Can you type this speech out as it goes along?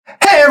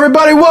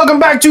everybody. Welcome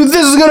back to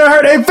This Is Gonna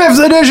Hurt, a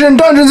 5th edition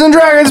Dungeons and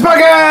Dragons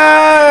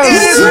podcast.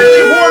 It's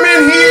really warm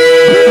in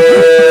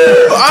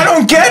here. I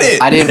don't get it.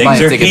 I didn't buy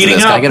a ticket to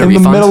this. Can I get a In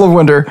refund? the middle of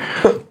winter,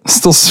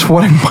 still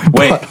sweating my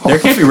Wait, butt there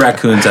off. can't be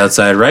raccoons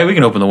outside, right? We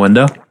can open the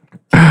window.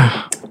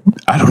 I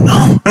don't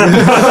know.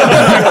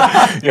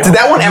 Did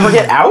that one ever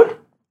get out?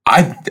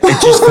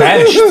 It just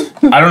vanished.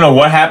 I don't know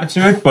what happened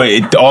to it,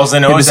 but all I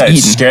know is that it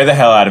scared the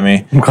hell out of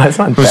me. I'm glad it's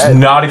not It was dead.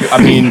 not. It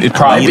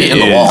probably Might be in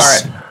the is. wall. All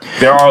right.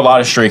 There are a lot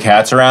of stray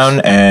cats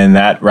around, and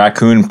that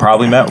raccoon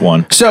probably met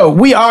one. So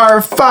we are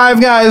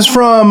 5 guys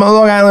from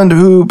Long Island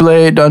who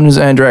play Dungeons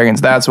and Dragons.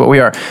 That's what we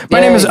are.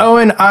 My name is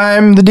Owen.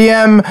 I'm the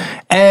DM,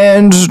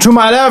 and to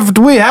my left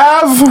we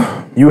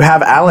have. You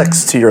have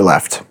Alex to your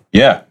left.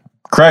 Yeah,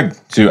 Craig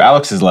to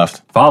Alex's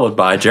left. Followed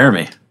by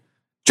Jeremy.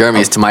 Jeremy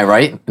is to my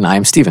right, and I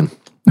am Steven.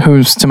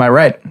 Who's to my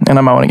right, and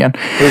I'm Owen again.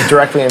 Who's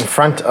directly in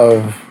front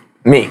of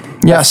me.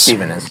 Yes.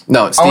 Steven is.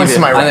 No, Steven. Owen's to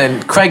my right. And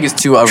then Craig is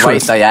to a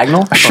right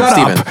diagonal. Shut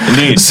Steven. up.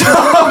 Indeed.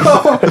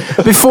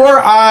 Before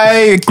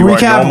I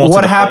recap normal to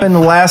what the happened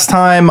last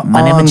time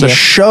on the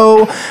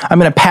show, I'm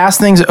going to pass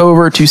things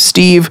over to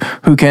Steve,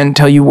 who can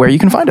tell you where you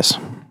can find us.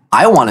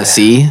 I want to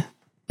see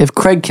if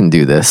Craig can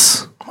do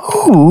this.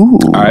 All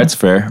right, that's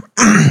fair.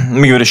 Let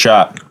me give it a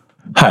shot.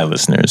 Hi,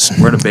 listeners.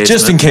 We're in a basement.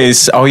 Just in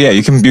case,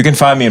 you can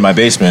find me in my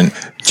basement.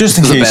 Just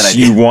in This is a case bad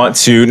you idea. want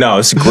to, no,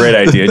 it's a great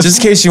idea. Just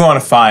in case you want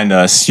to find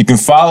us, you can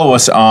follow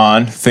us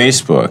on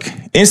Facebook,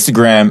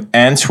 Instagram,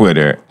 and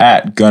Twitter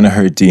at Gonna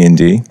Hurt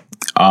D&D.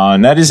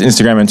 That is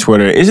Instagram and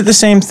Twitter. Is it the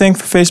same thing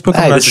for Facebook?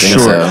 I'm I not think sure.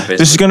 so.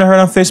 This is Gonna Hurt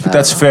on Facebook.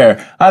 That's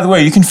fair. Either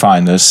way, you can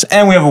find us,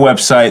 and we have a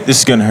website. This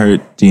is Gonna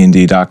Hurt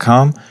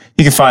D&D.com.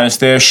 You can find us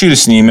there. Shoot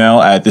us an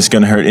email at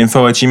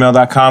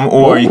thisgonnahurtinfo@gmail.com,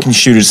 or you can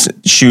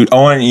shoot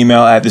Owen an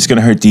email at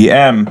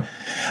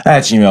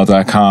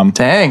thisgonnahurtdm@gmail.com.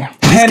 Dang.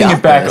 Handing got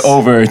it back this.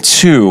 over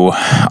to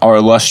our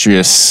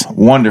illustrious,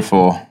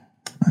 wonderful.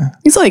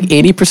 He's like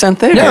 80%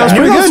 there. Yeah, that's I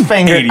knew pretty those good.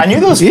 finger, I knew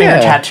those finger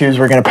Yeah. tattoos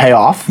were going to pay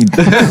off.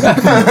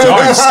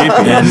 Darn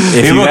skipping. And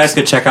if you look- guys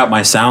could check out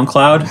my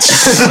SoundCloud,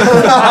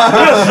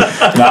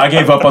 No, I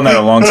gave up on that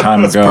a long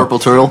time ago. Purple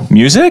turtle.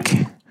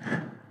 Music?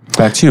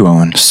 Back to you,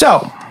 Owen.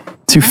 So,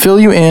 to fill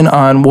you in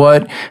on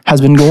what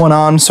has been going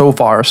on so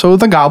far. So,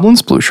 the Goblin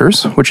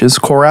Splushers, which is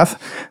Korath,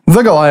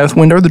 the Goliath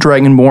Winder, the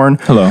Dragonborn,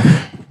 Hello.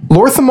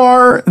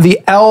 Lorthamar, the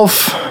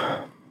elf,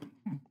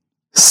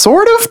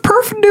 sort of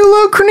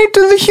Perfidulo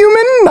Crenita the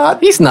human, not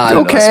He's not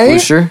okay. a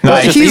sploosher. No,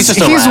 He's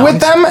He's around. with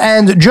them,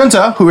 and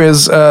Junta, who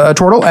is a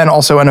turtle and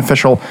also an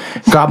official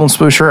Goblin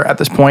Sploosher at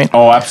this point.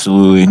 Oh,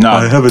 absolutely. No,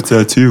 have a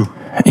tattoo.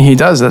 He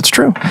does, that's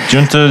true.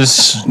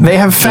 Junta's. They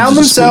have found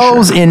Junta's a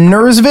themselves in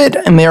Nursvit,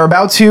 and they are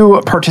about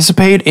to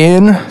participate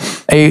in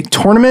a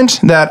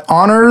tournament that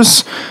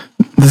honors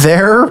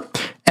their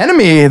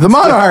enemy, the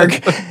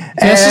Monarch.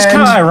 This is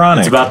kind of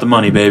ironic. it's about the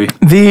money, baby.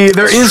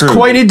 There is True.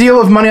 quite a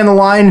deal of money on the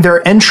line.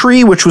 Their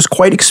entry, which was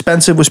quite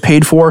expensive, was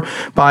paid for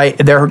by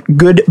their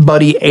good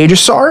buddy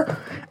Aegisar.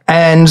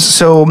 And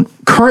so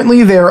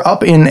currently they're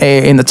up in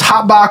the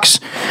top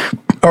box,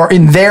 or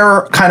in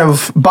their kind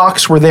of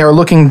box where they are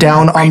looking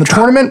down on the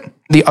tournament.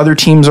 The other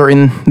teams are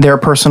in their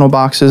personal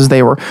boxes.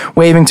 They were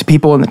waving to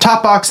people in the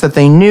top box that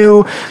they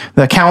knew.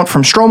 The Count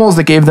from Stromels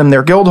that gave them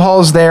their guild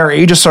halls there.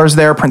 Aegisar's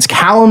there. Prince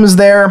Callum is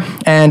there.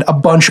 And a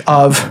bunch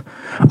of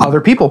other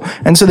people.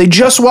 And so they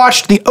just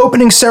watched the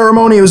opening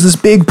ceremony. It was this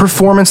big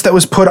performance that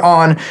was put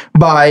on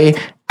by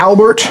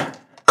Albert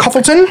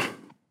Cuffleton,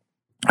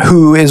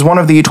 who is one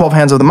of the 12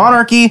 Hands of the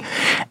Monarchy.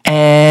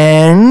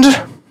 And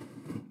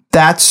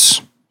that's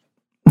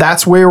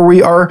where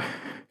we are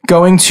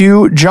going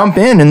to jump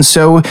in. And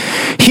so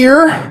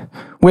here,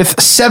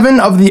 with 7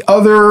 of the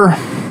other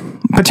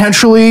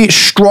potentially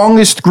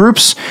strongest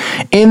groups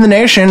in the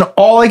nation,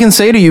 all I can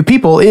say to you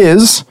people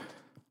is,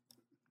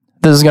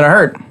 this is gonna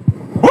hurt.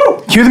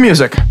 Woo! Cue the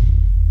music.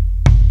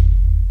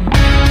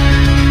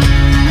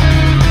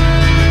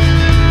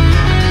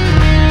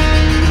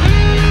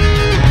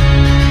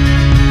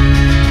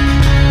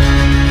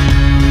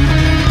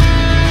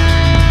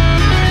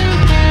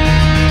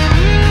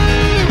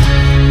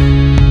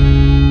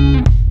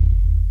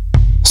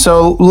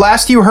 So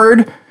last you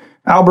heard,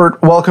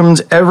 Albert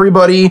welcomes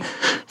everybody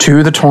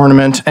to the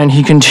tournament, and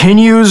he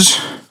continues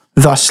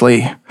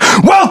thusly.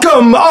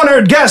 Welcome,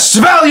 honored guests,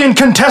 valiant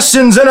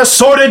contestants, and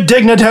assorted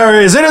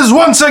dignitaries. It is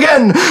once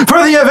again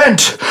for the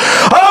event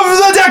of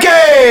the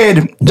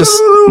decade. Just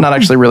not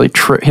actually really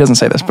true. He doesn't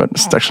say this, but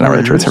it's actually not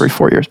really true. It's every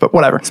 4 years, but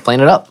whatever. Explain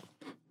it up.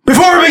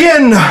 Before we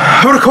begin,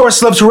 I would of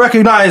course love to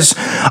recognize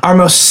our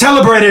most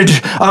celebrated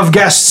of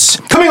guests,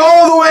 coming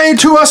all the way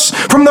to us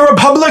from the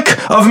Republic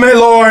of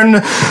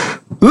Melorn,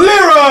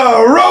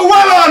 Lyra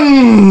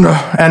Rowellon!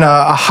 And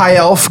a high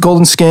elf,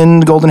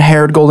 golden-skinned,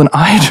 golden-haired,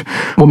 golden-eyed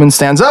woman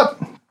stands up,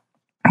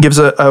 gives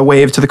a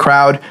wave to the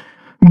crowd.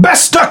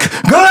 Bestuck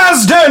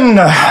Glasden!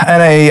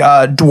 And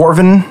a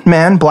dwarven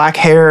man, black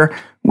hair,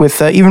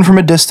 with even from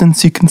a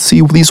distance, you can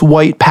see these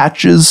white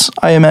patches.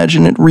 I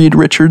imagine it Reed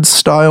Richards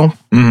style.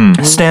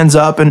 Stands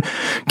up and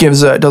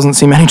gives doesn't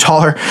seem any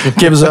taller,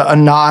 gives a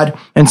nod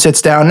and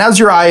sits down. And as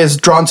your eye is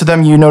drawn to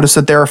them, you notice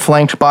that they're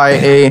flanked by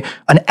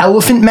an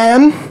elephant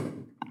man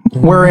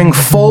wearing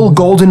full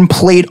golden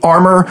plate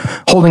armor,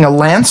 holding a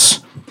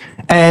lance.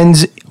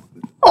 And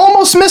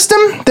almost missed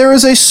him. There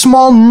is a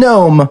small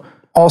gnome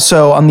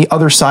also on the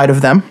other side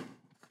of them.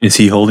 Is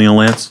he holding a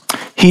lance?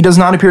 He does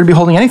not appear to be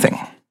holding anything.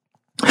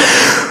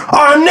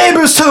 Our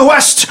neighbors to the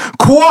west,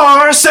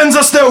 Quar, sends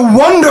us their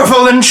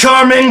wonderful and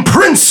charming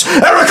Prince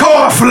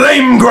Ericor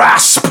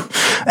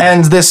Flamegrasp.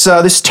 And this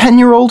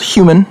 10-year-old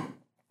human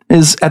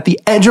is at the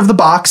edge of the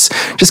box,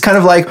 just kind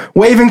of like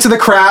waving to the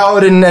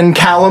crowd, and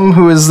Callum,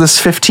 who is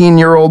this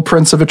 15-year-old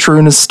Prince of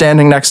Etrun, is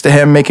standing next to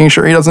him, making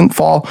sure he doesn't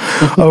fall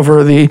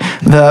over the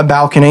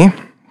balcony.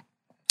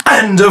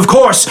 And, of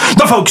course,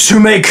 the folks who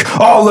make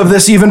all of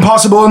this even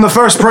possible in the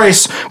first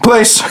place,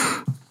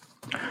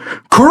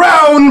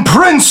 Crown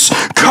Prince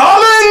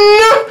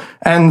Colin!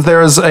 And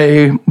there's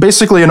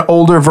basically an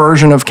older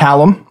version of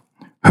Callum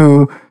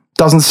who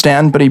doesn't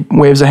stand, but he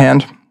waves a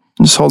hand,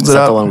 just holds it Is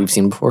that up. the one we've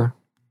seen before?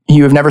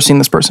 You have never seen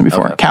this person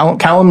before. Okay.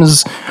 Callum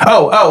is...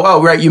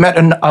 Oh, right. You met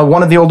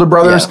one of the older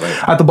brothers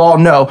at the ball?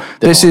 No,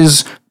 this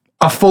is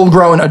a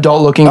full-grown,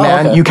 adult-looking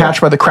man. okay, You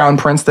catch by the Crown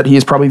Prince that he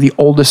is probably the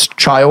oldest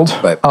child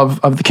Right. of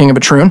the King of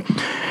Etrun.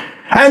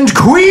 And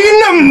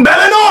Queen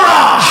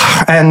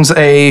Belenora! And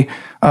a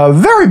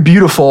very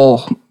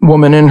beautiful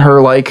woman in her,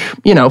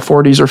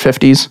 40s or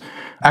 50s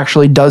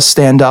actually does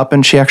stand up,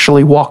 and she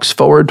actually walks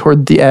forward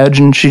toward the edge,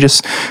 and she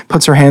just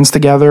puts her hands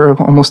together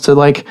almost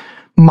to,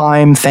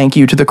 mime thank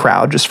you to the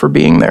crowd just for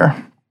being there.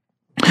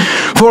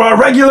 For our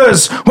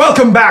regulars,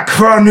 welcome back.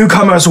 For our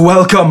newcomers,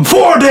 welcome.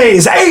 4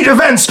 days, 8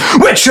 events.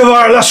 Which of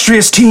our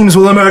illustrious teams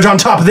will emerge on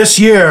top this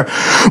year?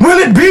 Will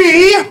it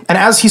be? And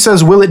as he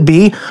says, will it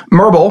be,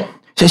 Merble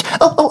says,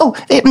 come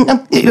with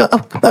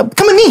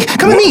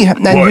me.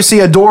 And you see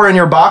a door in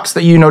your box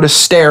that you notice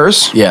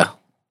stairs. Yeah.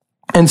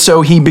 And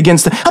so he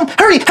begins to,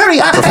 hurry,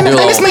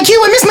 I missed my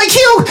cue.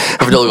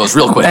 Perfidillo goes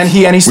real quick. And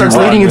he starts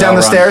leading you down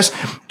the stairs.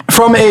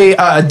 From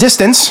a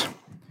distance,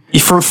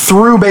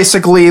 through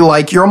basically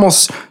you're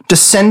almost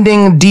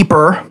descending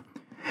deeper,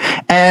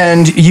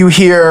 and you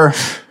hear,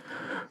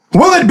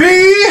 will it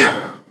be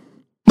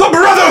the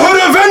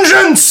Brotherhood of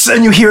Vengeance?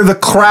 And you hear the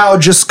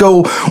crowd just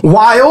go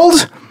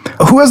wild.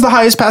 Who has the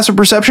highest passive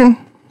perception?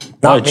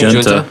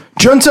 Junta,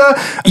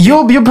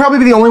 you'll probably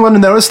be the only one to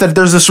notice that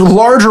there's this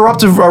large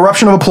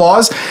eruption of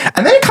applause,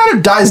 and then it kind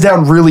of dies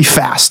down really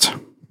fast.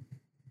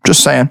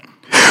 Just saying.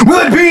 Will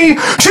it be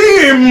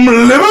Team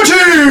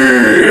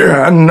Liberty?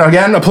 And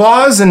again,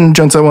 applause, and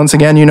Junta, once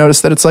again, you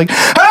notice that it's and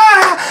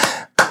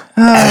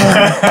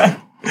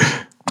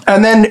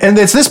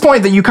it's this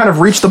point that you kind of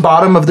reach the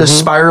bottom of this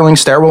spiraling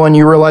stairwell, and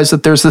you realize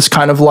that there's this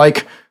kind of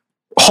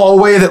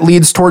hallway that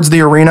leads towards the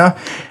arena,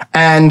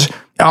 and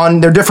on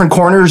their different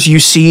corners, you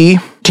see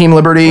Team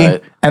Liberty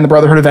and the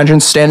Brotherhood of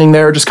Vengeance standing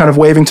there, just kind of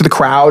waving to the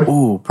crowd.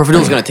 Ooh,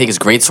 Perfidillo's going to take his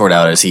greatsword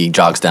out as he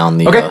jogs down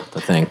the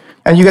thing.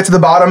 And you get to the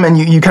bottom, and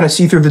you kind of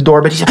see through the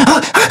door, but he says,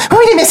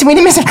 we didn't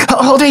miss him.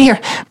 Hold right here.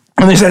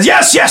 And he says,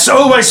 yes,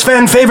 always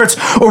fan favorites.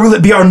 Or will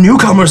it be our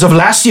newcomers of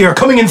last year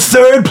coming in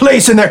third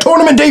place in their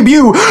tournament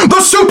debut,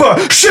 the Super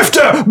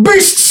Shifter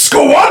Beast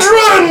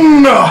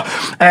Squadron?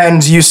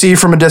 And you see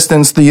from a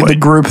distance the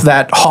group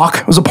that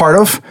Hawk was a part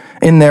of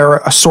in their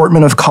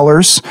assortment of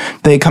colors.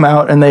 They come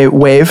out and they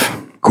wave.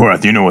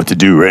 Korath, you know what to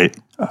do, right?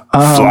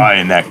 Fly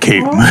in that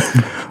cape.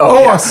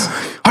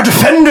 Our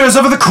defenders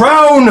of the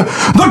crown,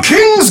 the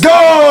King's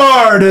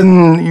Guard!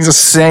 And he's the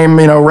same,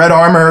 red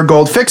armor,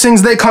 gold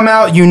fixings. They come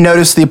out. You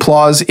notice the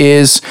applause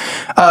is,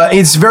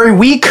 it's very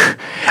weak.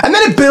 And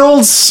then it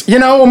builds,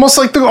 almost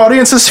like the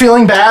audience is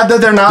feeling bad that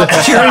they're not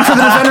cheering for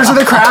the defenders of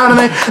the crown. And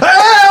they,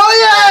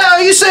 oh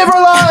yeah, you save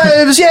our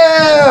lives,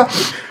 yeah!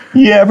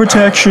 Yeah,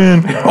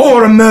 protection.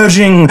 Or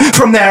emerging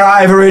from their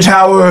ivory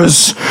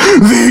towers,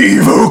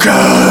 the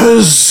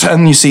Evokers.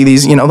 And you see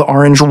these, the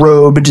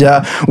orange-robed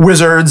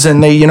wizards,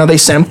 and they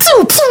send,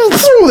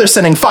 they're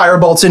sending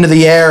firebolts into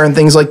the air and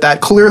things like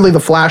that. Clearly the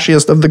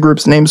flashiest of the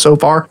group's names so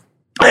far.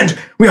 And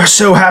we are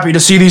so happy to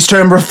see these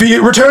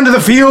return to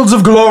the fields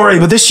of glory.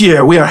 But this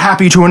year, we are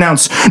happy to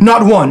announce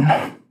not one,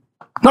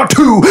 not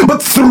two,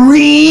 but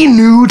 3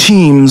 new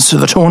teams to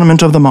the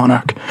Tournament of the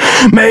Monarch.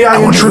 May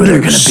I introduce... who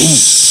they're gonna be.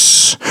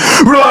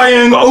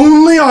 Relying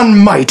only on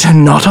might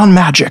and not on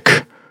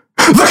magic,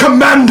 the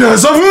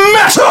Commanders of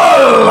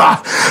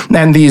Metal!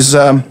 And these,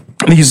 the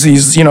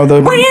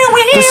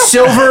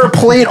silver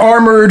plate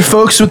armored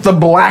folks with the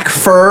black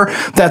fur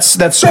that's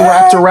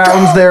wrapped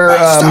around their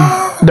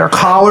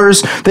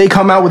collars. They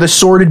come out with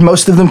assorted,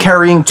 most of them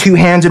carrying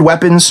 2-handed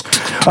weapons.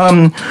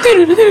 Or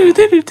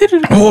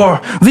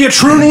the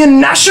Etrunian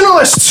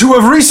nationalists who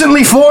have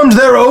recently formed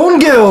their own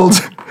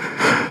guild,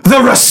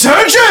 the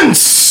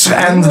Resurgence!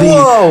 And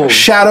the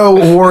Shadow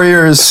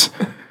Warriors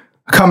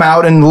come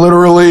out, and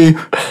literally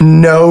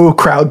no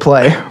crowd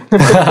play.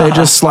 They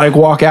just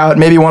walk out.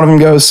 Maybe one of them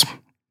goes,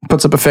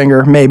 puts up a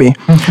finger, maybe.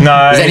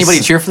 Nice. Does anybody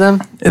cheer for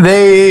them?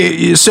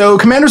 So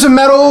Commanders of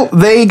Metal,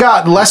 they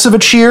got less of a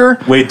cheer.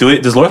 Wait,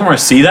 does Lorthmar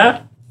see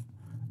that?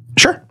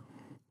 Sure.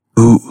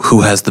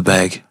 Who has the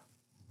bag?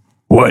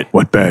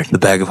 What bag? The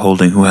bag of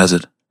holding. Who has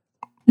it?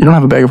 You don't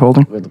have a bag of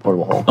holding. With the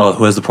portable hole. Oh,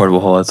 who has the portable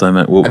hole? That's what I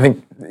meant. Well, I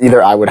think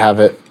either I would have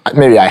it.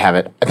 Maybe I have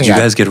it. I think did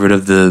you guys get rid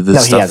of the he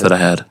stuff has that it. I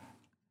had?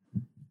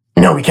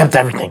 No, we kept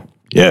everything.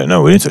 Yeah,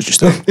 no, we didn't touch your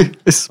stuff.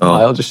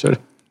 I'll just show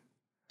it.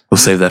 We'll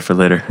save that for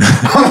later.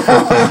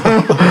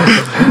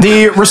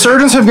 The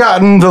Resurgence have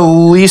gotten the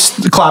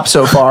least clap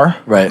so far.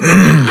 Right.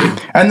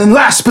 And then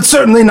last but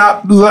certainly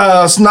not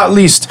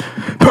least,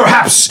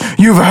 perhaps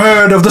you've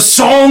heard of the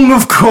Song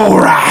of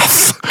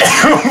Korath.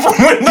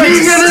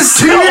 He and his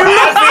team,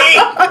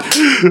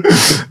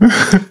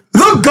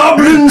 the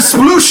Goblin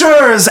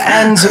Splooshers.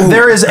 And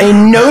there is a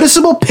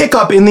noticeable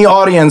pickup in the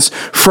audience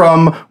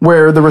from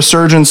where the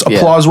Resurgence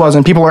applause was,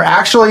 and people are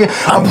actually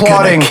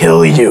applauding.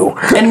 Kill you.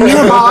 And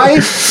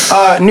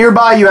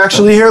nearby, you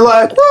actually hear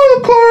like,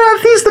 "Oh,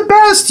 Korath, he's the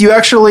best." You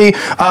actually,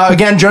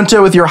 again,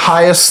 Junta, with your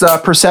highest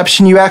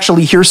perception, you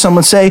actually hear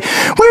someone say,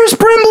 "Where's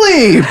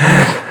Brimley?"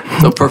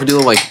 So Perfect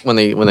Duo, like when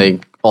they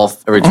all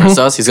everybody turns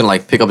to us, he's gonna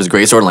like pick up his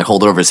greatsword and like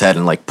hold it over his head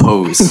and like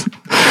pose.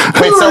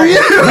 Wait, so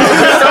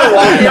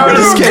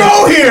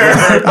Go here.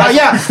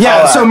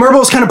 Yeah. So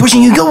Merbal's kind of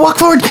pushing you. Go walk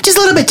forward, just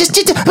a little bit. Just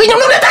we don't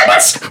know that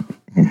much.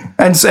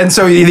 And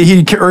so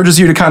he urges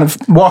you to kind of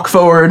walk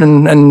forward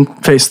and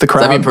face the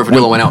crowd. Does that mean Perfect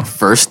Duo went out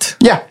first?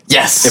 Yeah.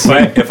 Yes.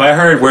 If I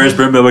heard where's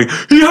Brimbo, like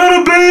he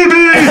had a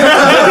baby.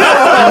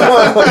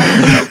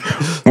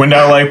 When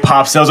that like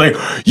pops, I was like,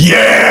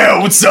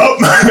 "Yeah, what's up?"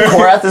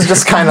 Korath is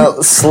just kind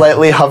of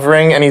slightly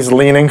hovering, and he's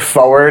leaning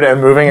forward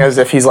and moving as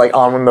if he's like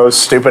on one of those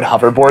stupid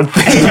hoverboard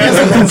things.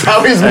 And that's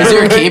how he's moving. Is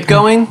there a cape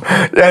going?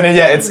 And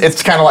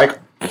it's kind of like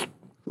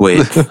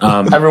Wait.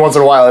 every once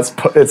in a while it's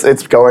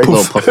going.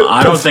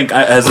 I don't think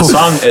has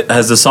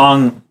the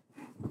song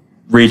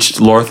reached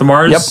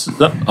Lorthamar's?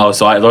 Yep. Oh,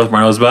 so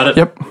Lorthamar knows about it.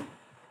 Yep.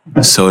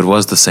 So it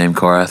was the same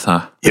Korath,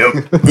 huh?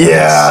 Yep,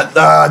 Yeah,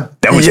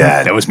 that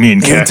was me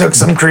and Kat. took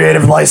some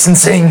creative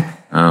licensing.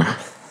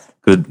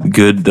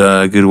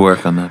 Good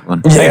work on that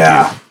one.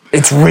 Yeah,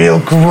 it's real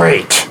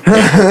great.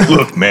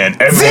 Look, man,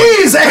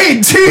 These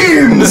 8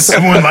 teams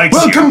everyone likes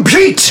will you.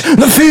 compete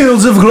the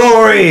fields of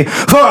glory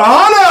for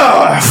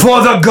honor,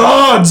 for the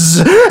gods,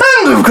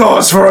 and of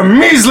course for a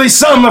measly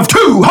sum of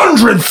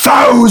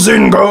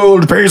 200,000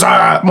 gold pieces,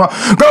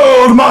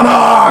 gold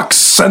monarchs.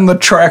 And the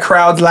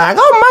crowd's like,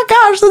 "Oh my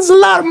gosh, that's a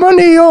lot of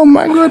money! Oh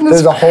my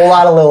goodness!" There's a whole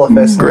lot of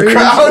Lilithus in the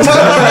crowd.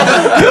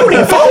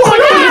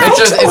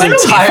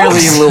 It's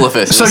entirely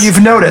Lilithus. So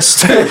you've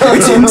noticed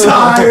it's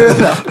entire.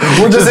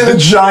 We're just in a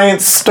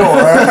giant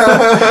store.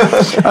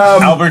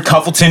 Albert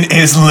Cuffleton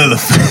is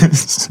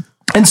Lilith.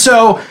 And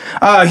so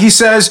he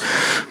says,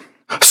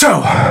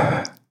 "So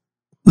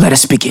let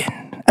us begin."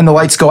 And the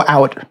lights go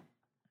out,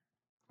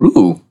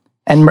 Ooh.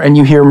 and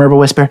you hear Merble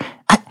whisper,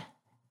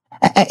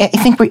 I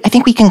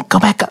think we can go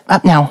back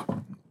up now.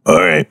 All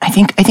right. I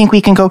think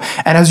we can go."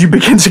 And as you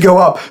begin to go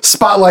up,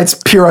 spotlights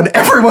appear on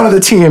every one of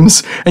the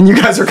teams, and you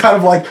guys are kind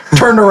of like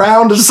turned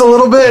around just a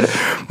little bit.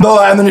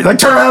 And then you like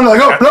turn around and like,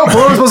 "Oh no,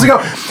 where are we supposed to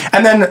go?"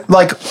 And then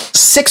like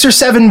 6 or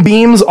 7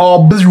 beams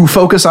all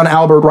focus on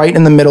Albert right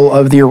in the middle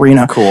of the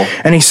arena. Cool.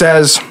 And he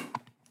says,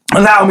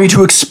 "Allow me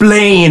to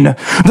explain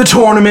the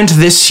tournament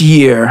this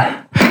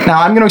year."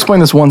 Now I'm going to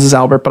explain this once as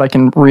Albert, but I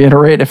can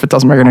reiterate if it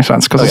doesn't make any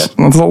sense because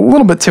there's a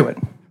little bit to it.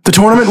 The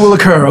tournament will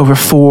occur over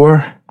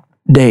 4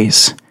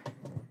 days.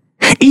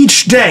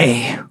 Each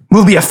day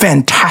will be a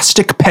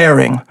fantastic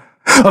pairing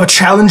of a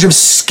challenge of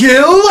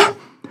skill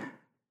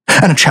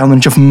and a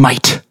challenge of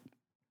might.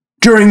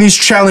 During these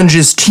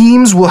challenges,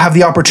 teams will have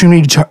the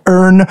opportunity to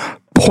earn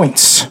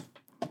points.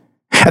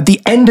 At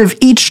the end of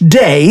each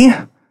day,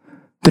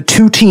 the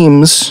 2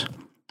 teams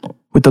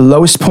with the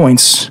lowest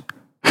points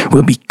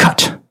will be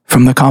cut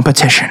from the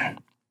competition.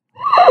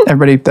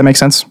 Everybody, that makes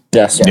sense?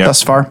 Yes.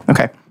 Thus far?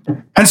 Okay.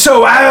 And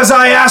so, as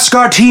I ask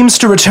our teams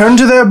to return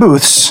to their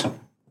booths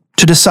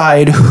to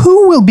decide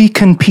who will be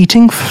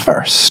competing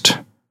first,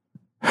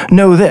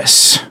 know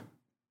this.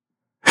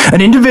 An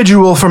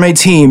individual from a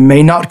team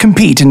may not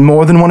compete in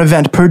more than 1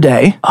 event per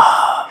day,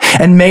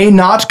 and may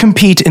not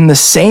compete in the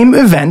same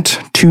event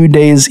 2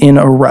 days in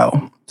a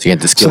row. So you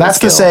get the skill. So that's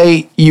to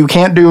say you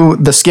can't do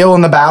the skill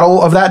in the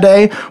battle of that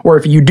day, or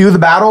if you do the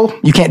battle,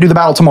 you can't do the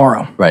battle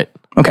tomorrow. Right.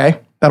 Okay,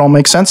 that all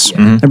makes sense?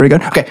 Everybody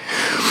good? Okay.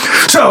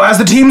 So, as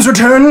the teams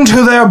return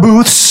to their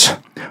booths,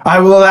 I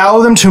will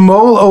allow them to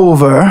mull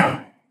over.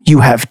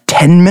 You have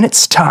 10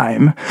 minutes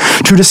time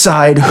to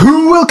decide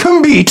who will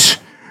compete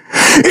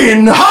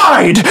in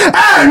hide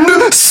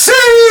and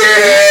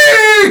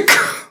seek!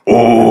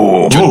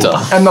 Oh, Junta.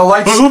 And the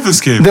lights, I love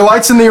this game. the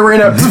lights in the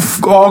arena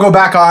all go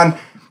back on.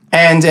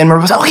 And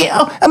Merle goes, "Okay,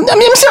 I'm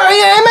sorry,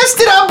 I messed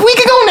it up. We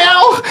can go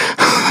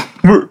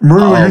now."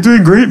 Merle, you're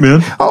doing great,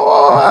 man.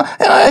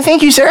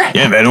 Thank you, sir.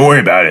 Yeah, man, don't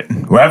worry about it.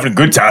 We're having a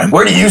good time.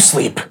 Where do you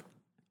sleep?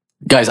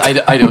 Guys, I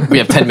don't. We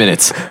have 10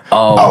 minutes.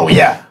 Oh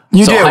yeah.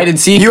 You So do. hide and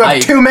seek, You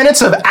have 2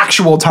 minutes of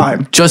actual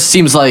time. Just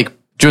seems like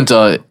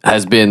Junta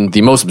has been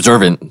the most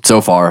observant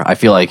so far. I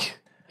feel like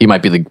he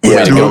might be the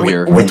way to go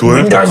here.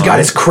 Windar's got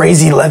his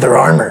crazy leather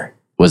armor.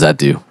 What does that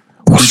do?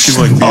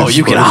 Oh,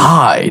 you can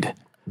hide.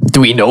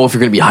 Do we know if you're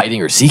going to be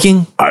hiding or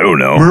seeking? I don't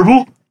know.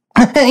 Verbal?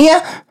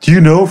 Yeah. Do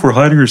you know if we're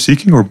hiding or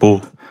seeking or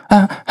both?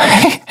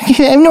 I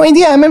have no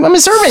idea. I'm a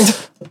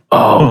servant.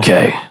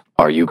 Okay.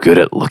 Are you good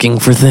at looking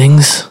for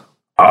things?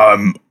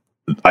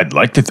 I'd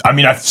like to. I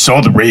mean, I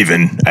saw the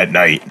Raven at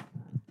night,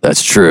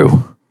 That's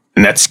true.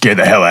 and that scared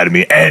the hell out of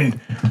me. And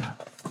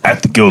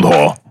at the guild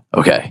hall.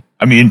 Okay.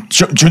 I mean,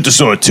 Junta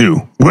saw it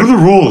too. What are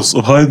the rules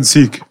of hide and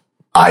seek?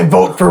 I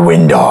vote for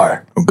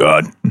Windar. Oh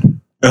God.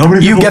 How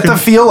many You people get can- the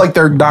feel like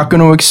they're not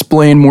going to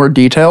explain more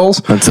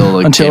details Until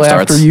the game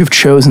after starts. you've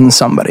chosen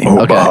somebody.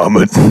 Okay.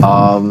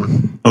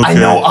 Bahamut. I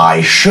know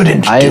I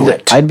shouldn't do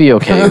it. I'd be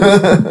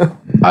okay.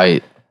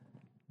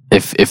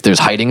 If there's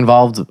hiding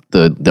involved,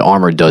 the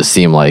armor does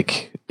seem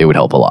like it would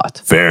help a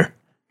lot. Fair.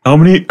 How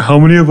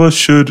many of us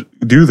should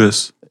do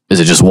this? Is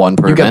it just one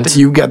per event?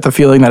 You get the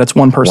feeling that it's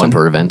one person. One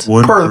per event.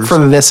 One for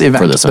person? this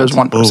event. For this There's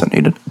event. one person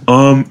needed.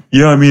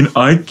 Yeah, I mean,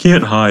 I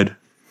can't hide.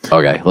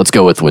 Okay, let's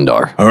go with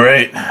Windar. All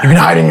right. You can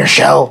hide in your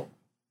shell.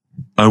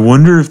 I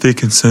wonder if they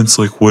can sense,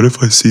 like, what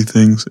if I see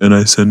things and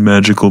I send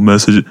magical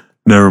messages?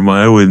 Never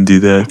mind, I wouldn't do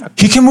that.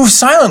 He can move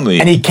silently.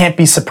 And he can't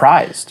be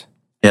surprised.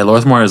 Yeah,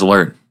 Lorthmar is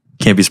alert.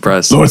 Can't be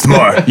surprised.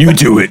 Lorthmar, you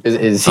do it.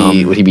 Is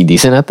he? Would he be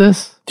decent at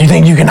this? Do you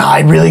think you can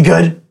hide really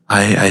good?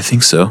 I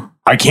think so.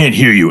 I can't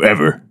hear you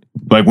ever.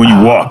 Like when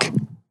you walk,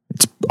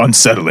 it's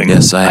unsettling.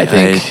 Yes, I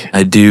think-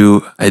 I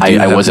do. I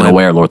I wasn't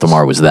aware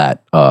Lorthamar was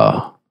that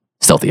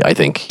stealthy. I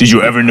think. Did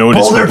you ever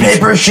notice? Boulder, when he's-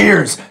 paper,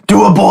 shears.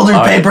 Do a boulder,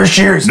 paper,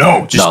 shears.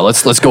 No, just No,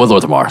 let's go with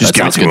Lorthamar. That Just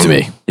give it sounds to good to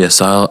him. me. Yes,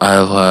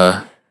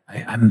 I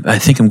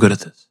think I'm good at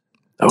this.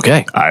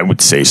 Okay, I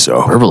would say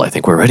so. Verbal. I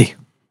think we're ready.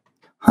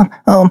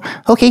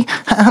 Okay.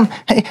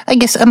 I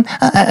guess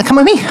come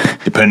with me.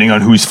 Depending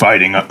on who's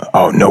fighting.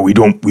 Oh no, we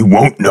don't. We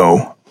won't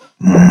know.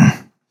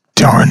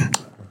 Darn.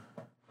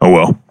 Oh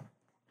well.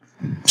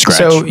 Scratch.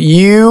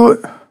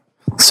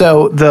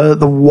 So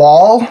the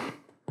wall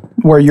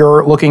where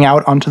you're looking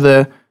out onto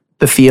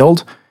the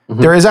field,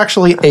 there is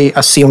actually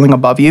a ceiling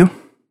above you.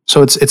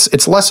 So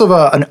it's less of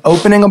an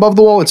opening above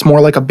the wall. It's more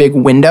like a big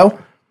window.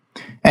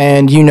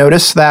 And you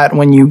notice that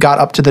when you got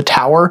up to the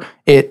tower,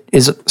 it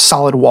is a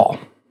solid wall,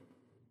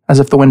 as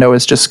if the window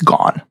is just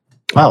gone.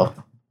 Oh,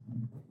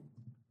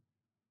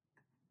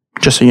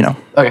 Just so you know,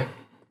 okay.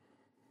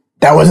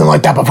 That wasn't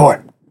like that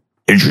before.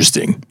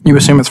 Interesting you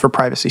assume it's for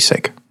privacy's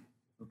sake.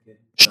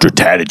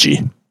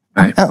 strategy.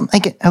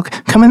 Okay,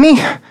 come with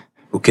me.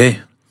 Okay,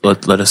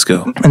 let us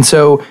go. And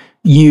so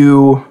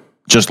you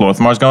Just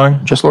Lorthmar's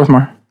going. just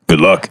Lorthmar.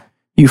 Good luck.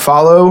 You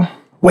follow.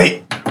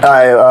 Wait,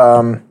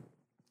 I'm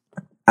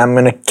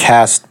gonna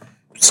cast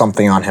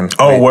something on him.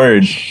 Oh, Wait,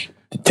 word.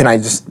 Can I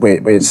just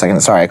wait a second?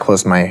 Sorry, I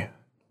closed my.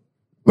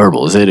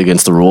 Verbal. Is it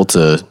against the rule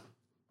to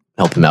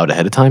help him out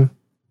ahead of time?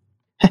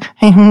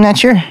 I'm not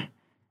sure.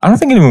 I don't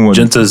think anyone would.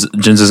 Jinta's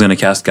gonna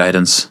cast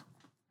guidance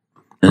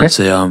and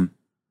say,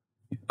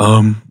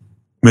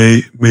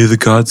 may the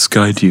gods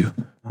guide you.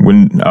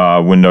 When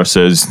Windar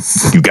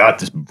says, "You got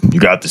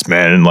this,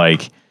 man," and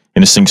like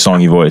in a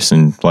sing-songy voice,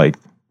 and like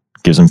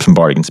gives him some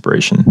bardic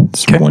inspiration.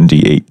 It's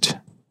 1d8.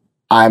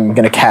 I'm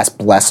gonna cast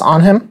Bless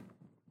on him.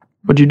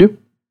 What'd you do?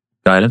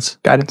 guidance.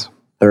 Guidance.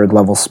 3rd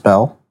level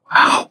spell.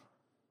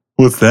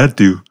 What's that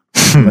do?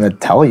 I'm gonna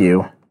tell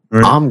you.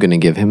 I'm gonna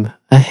give him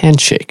a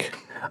handshake.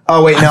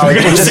 Oh wait, no!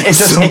 It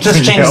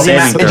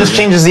just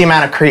changes the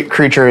amount of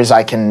creatures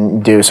I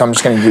can do. So I'm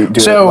just gonna do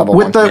So level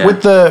with one.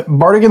 with the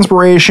bardic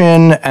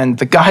inspiration and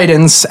the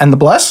guidance and the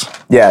bless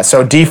Yeah,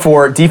 so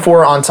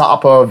D4 on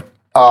top of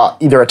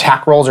either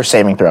attack rolls or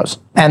saving throws.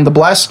 and the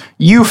bless,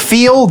 you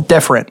feel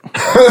different.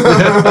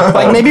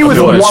 Like maybe with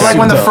one, like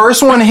when the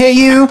first one hit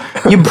you,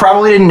 you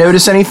probably didn't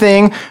notice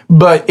anything,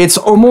 but it's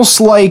almost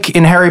like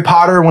in Harry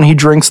Potter when he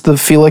drinks the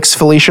Felix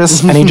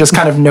Felicis and he just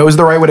kind of knows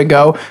the right way to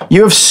go.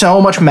 You have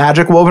so much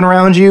magic woven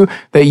around you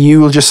that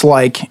you just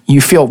you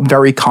feel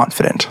very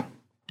confident.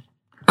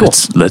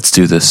 Let's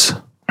do this.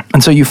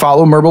 And so you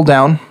follow Myrtle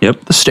down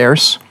Yep. the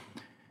stairs,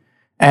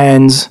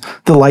 and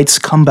the lights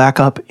come back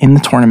up in the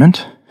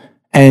tournament,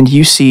 and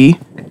you see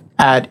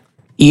at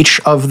each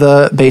of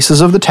the bases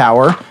of the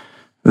tower,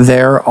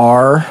 there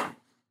are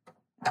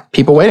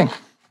people waiting.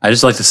 I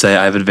just like to say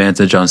I have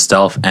advantage on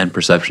stealth and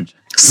perception.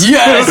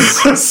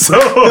 Yes.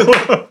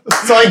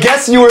 So I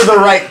guess you were the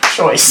right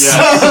choice.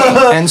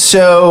 And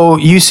so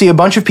you see a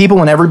bunch of people,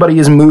 and everybody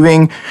is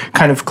moving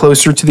kind of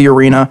closer to the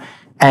arena,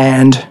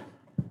 and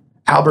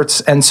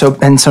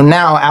so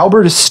now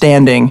Albert is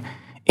standing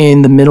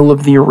in the middle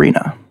of the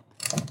arena.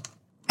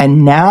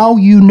 And now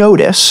you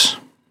notice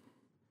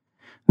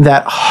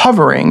that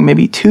hovering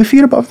maybe 2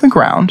 feet above the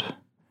ground,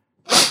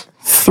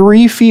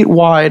 3 feet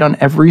wide on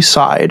every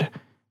side,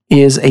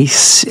 is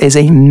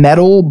a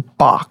metal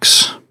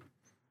box.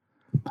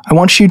 I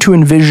want you to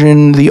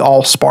envision the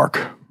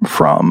Allspark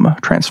from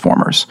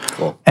Transformers.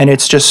 Cool. And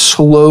it's just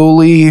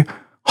slowly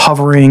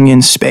hovering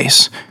in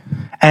space.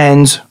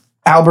 And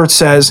Albert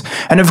says,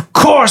 and of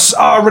course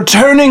our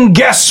returning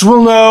guests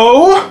will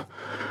know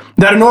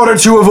that in order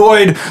to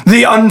avoid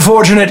the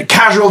unfortunate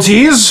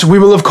casualties, we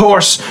will of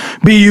course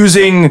be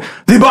using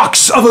the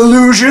box of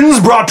illusions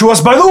brought to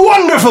us by the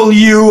wonderful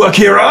you,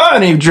 Akira.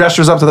 And he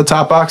gestures up to the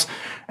top box,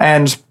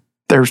 and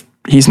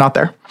he's not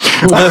there.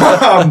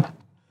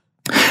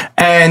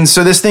 And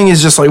so this thing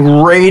is just like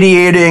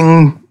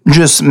radiating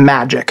just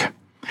magic.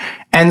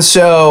 And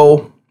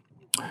so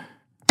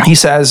he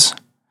says,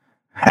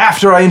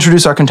 after I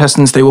introduce our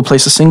contestants, they will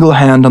place a single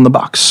hand on the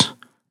box,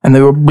 and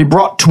they will be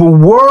brought to a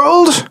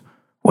world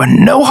where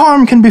no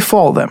harm can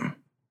befall them.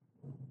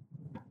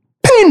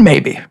 Pain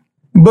maybe,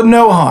 but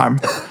no harm.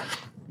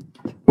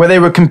 Where they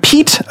will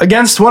compete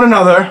against one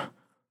another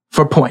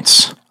for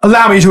points.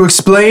 Allow me to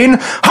explain.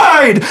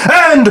 Hide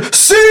and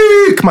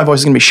seek! My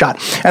voice is going to be shot.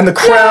 And the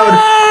crowd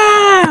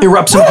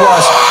erupts in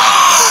applause.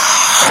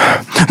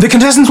 The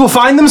contestants will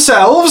find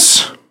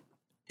themselves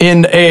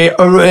in a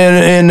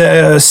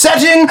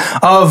setting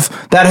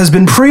that has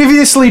been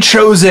previously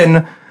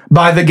chosen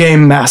by the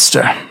game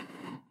master.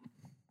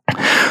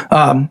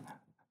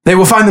 They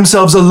will find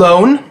themselves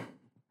alone,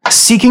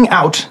 seeking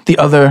out the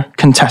other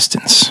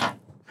contestants.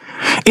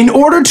 In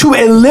order to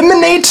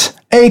eliminate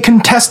a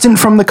contestant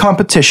from the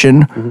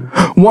competition,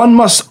 one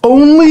must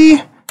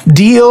only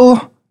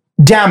deal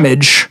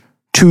damage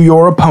to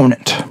your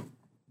opponent.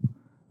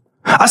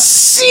 A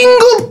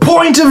single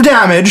point of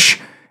damage,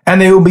 and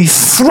they will be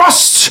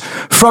thrust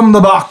from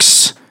the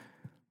box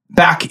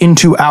back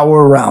into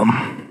our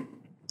realm.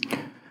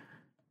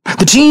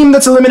 The team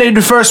that's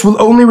eliminated first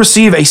will only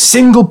receive a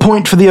single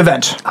point for the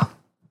event.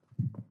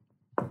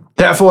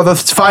 Therefore, the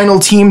final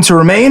team to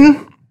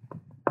remain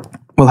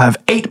will have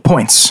 8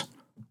 points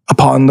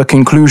upon the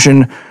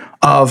conclusion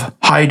of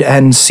hide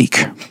and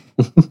seek.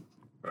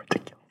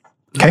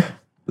 Okay?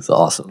 It's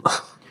awesome.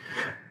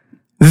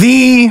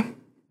 The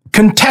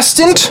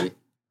contestant,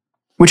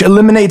 which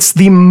eliminates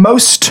the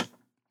most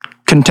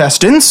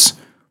contestants,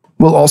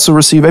 will also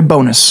receive a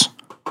bonus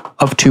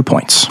of 2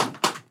 points.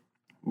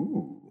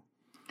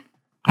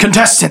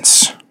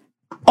 Contestants,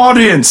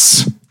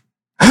 audience,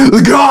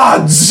 the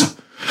gods,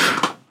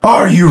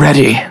 are you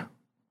ready?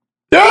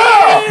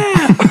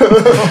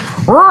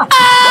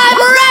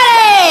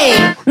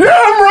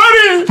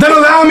 Then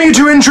allow me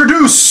to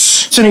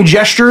introduce. And he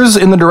gestures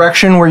in the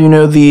direction where you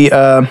know the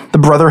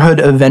Brotherhood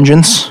of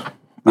Vengeance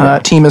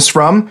team is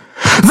from.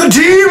 The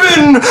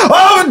Demon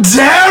of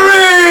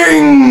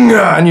Daring!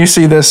 And you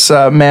see this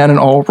man in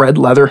all red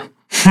leather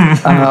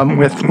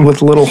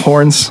with little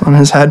horns on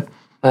his head.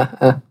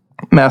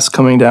 Mask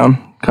coming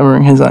down,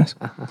 covering his eyes.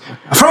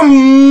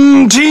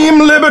 From Team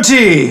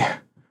Liberty,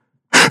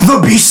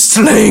 the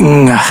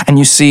Beastling. And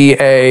you see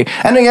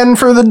and again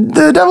for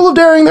the Devil of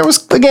Daring, there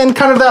was again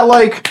kind of that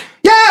like,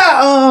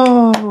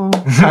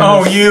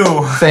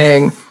 you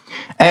thing.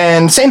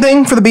 And same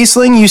thing for the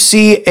Beastling, you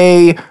see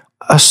a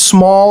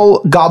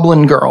small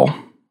goblin girl.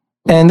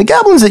 And the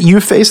goblins that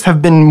you've faced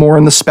have been more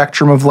in the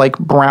spectrum of like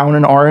brown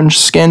and orange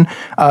skin.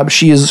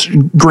 She is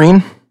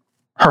green.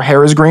 Her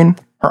hair is green.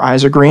 Her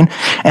eyes are green.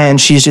 And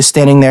she's just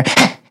standing there.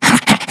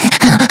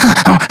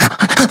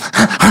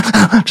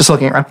 Just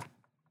looking around.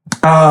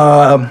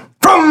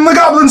 From the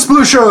Goblin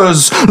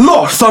Splushers,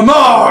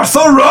 Lorthamar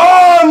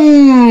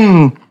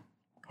Theron!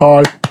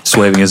 Hi. Just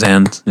waving his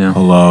hand. Yeah.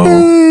 Hello.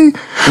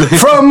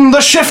 From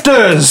the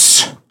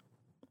Shifters,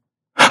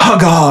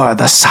 Hagar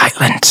the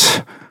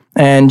Silent.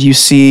 And you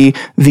see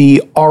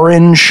the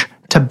orange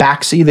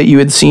tabaxi that you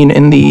had seen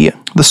in the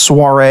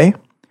soiree.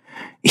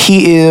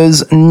 He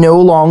is no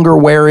longer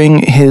wearing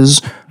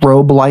his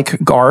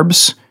robe-like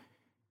garbs.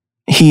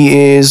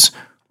 He is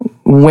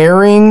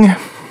wearing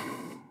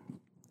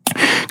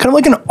kind of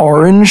like an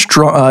orange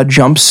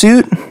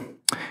jumpsuit,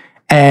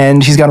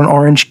 and he's got an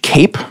orange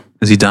cape.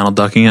 Is he Donald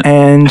Ducking it?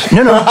 And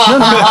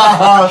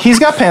no. He's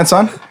got pants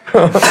on.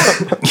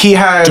 He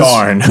has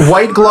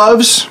white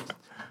gloves,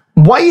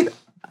 white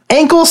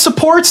ankle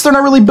supports. They're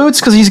not really boots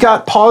because he's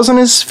got paws on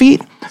his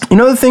feet. You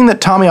know the thing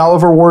that Tommy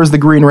Oliver wore as the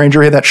Green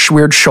Ranger, he had that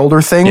weird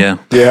shoulder thing?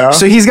 Yeah.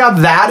 So he's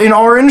got that in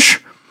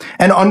orange,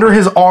 and under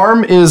his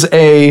arm is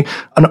an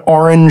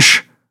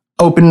orange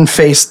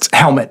open-faced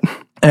helmet.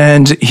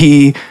 And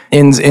he's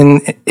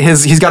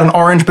got an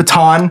orange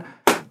baton.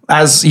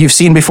 As you've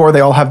seen before,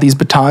 they all have these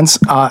batons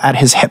at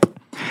his hip.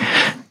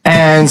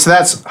 And so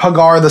that's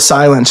Hagar the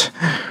Silent.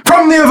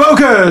 From the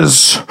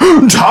Evokers,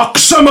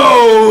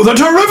 Toximo the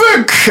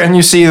Terrific! And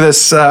you see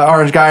this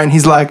orange guy, and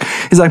he's like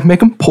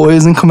making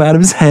poison come out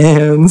of his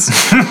hands.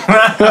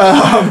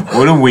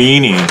 What a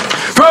weenie.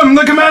 From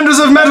the Commanders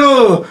of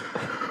Metal,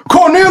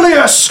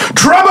 Cornelius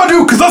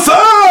Trabaduke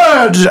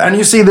III! And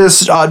you see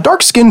this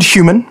dark-skinned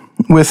human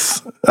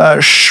with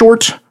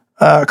short,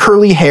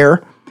 curly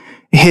hair.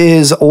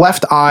 His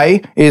left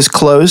eye is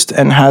closed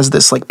and has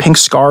this like pink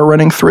scar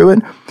running through it.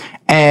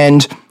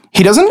 And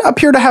he doesn't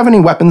appear to have any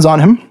weapons on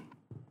him.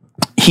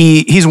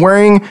 He's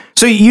wearing,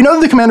 so you know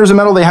the Commanders of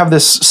Metal, they have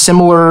this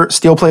similar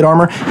steel plate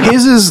armor.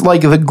 His is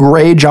like the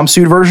gray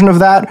jumpsuit version of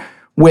that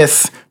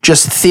with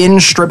just thin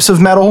strips of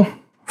metal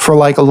for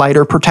like a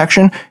lighter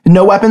protection.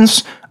 No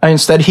weapons.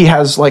 Instead, he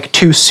has like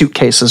 2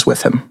 suitcases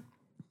with him.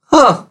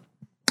 Huh.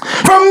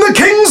 From the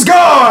King's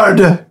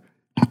Guard,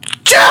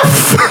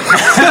 Jeff!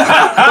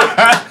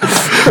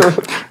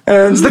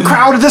 And the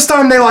crowd this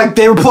time,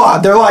 they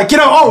applaud. They're like,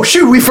 oh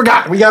shoot, we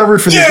forgot. We got to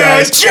root for these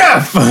guys.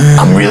 Jeff!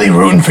 I'm really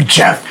rooting for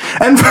Jeff.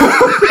 And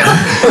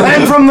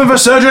from the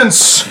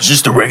Resurgence, He's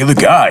just a regular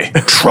guy.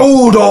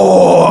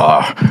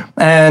 Troldor.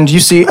 And you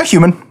see a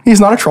human.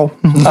 He's not a troll.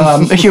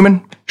 A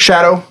human,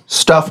 shadow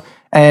stuff,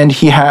 and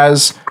he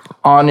has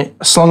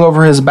slung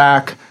over his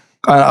back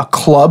a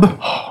club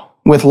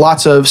with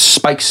lots of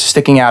spikes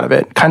sticking out of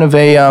it. Kind of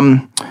a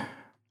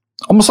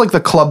almost like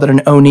the club that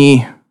an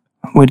Oni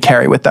would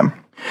carry with them.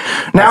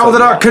 Now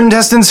that our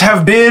contestants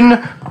have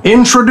been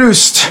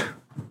introduced,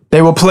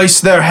 they will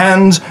place their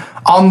hand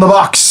on the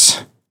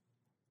box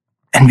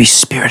and be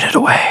spirited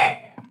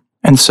away.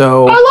 And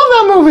so, I love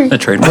that movie. A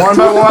trademark. one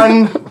by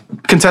one,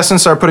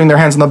 contestants are putting their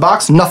hands in the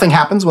box. Nothing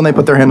happens when they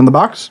put their hand in the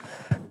box.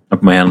 I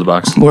put my hand in the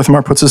box.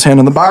 Lorthmar puts his hand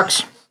in the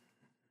box.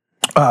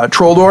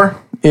 Troldor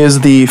is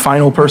the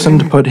final person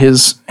to put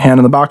his hand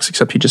in the box,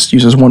 except he just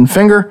uses one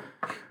finger.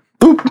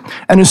 Boop.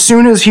 And as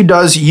soon as he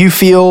does, you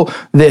feel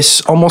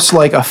this almost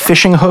like a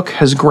fishing hook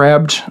has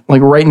grabbed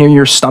like right near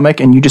your stomach,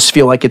 and you just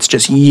feel like it's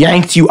just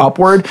yanked you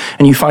upward,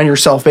 and you find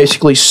yourself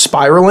basically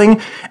spiraling,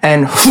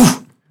 and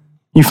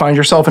you find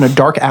yourself in a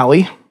dark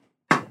alley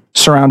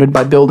surrounded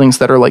by buildings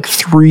that are like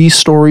 3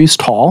 stories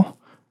tall,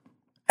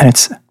 and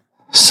it's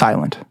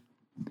silent.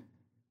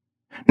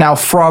 Now,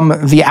 from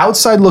the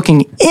outside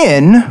looking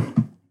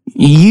in,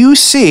 you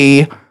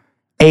see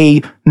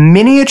a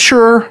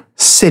miniature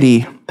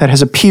city that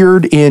has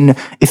appeared in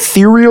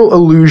ethereal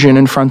illusion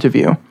in front of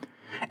you.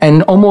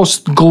 And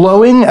almost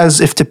glowing as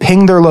if to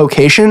ping their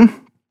location,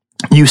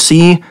 you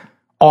see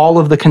all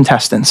of the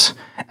contestants.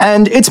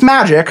 And it's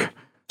magic,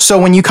 so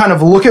when you kind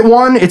of look at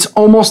one, it's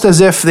almost as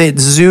if it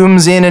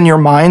zooms in your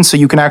mind so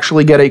you can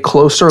actually get a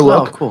closer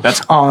look cool.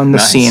 That's on the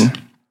nice. scene.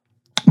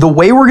 The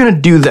way we're going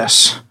to do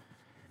this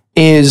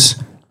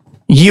is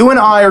you and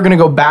I are going to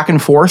go back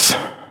and forth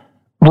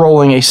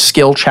rolling a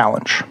skill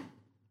challenge.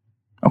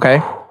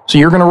 Okay? So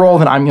you're going to roll,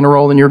 then I'm going to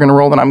roll, then you're going to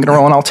roll, then I'm going to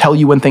roll, and I'll tell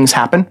you when things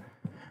happen.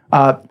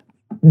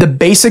 The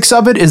basics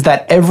of it is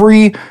that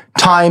every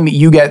time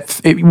you get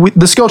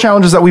the skill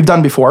challenges that we've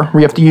done before,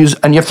 where you have to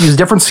use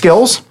different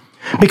skills,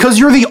 because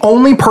you're the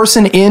only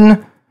person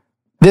in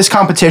this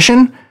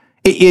competition.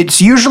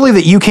 It's usually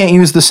that you can't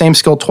use the same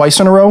skill twice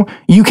in a row.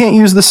 You can't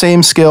use the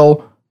same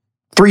skill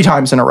 3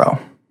 times in a row.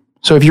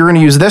 So if you're going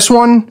to use this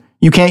one,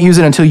 you can't use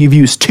it until you've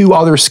used 2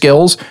 other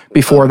skills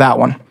before that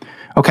one.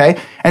 Okay,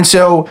 and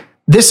so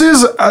this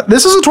is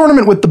a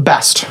tournament with the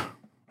best,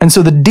 and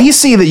so the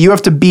DC that you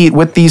have to beat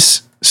with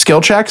these skill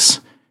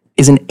checks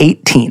is an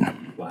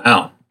 18.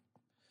 Wow.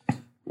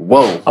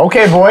 Whoa.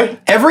 Okay, boy.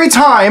 Every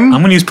time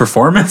I'm gonna use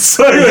performance.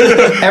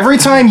 Every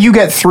time you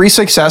get 3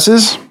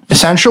 successes,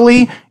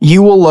 essentially,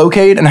 you will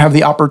locate and have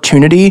the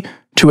opportunity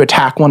to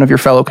attack one of your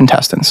fellow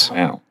contestants.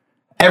 Wow.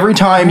 Every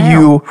time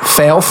you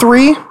fail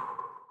 3,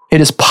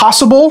 it is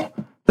possible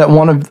that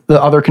one of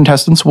the other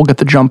contestants will get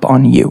the jump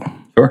on you.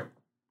 Sure.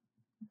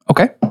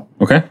 Okay?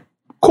 Okay.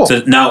 Cool.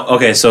 So now,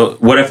 okay, so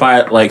what if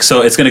I,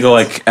 so it's going to go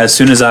like, as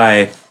soon as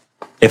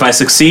if I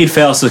succeed,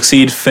 fail,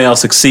 succeed,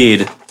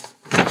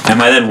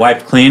 am I then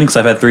wiped clean because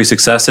I've had 3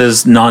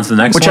 successes, on to the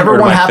next Whichever one?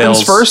 Or one my happens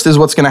fails, first is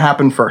what's going to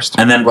happen first.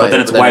 And then, but Right,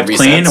 then it's but then it wiped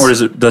clean,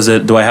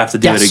 resets. or do I have to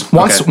do it Yes.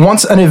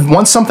 again?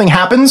 Once something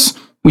happens,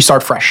 we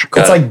start fresh.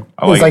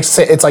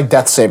 It's like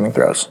death saving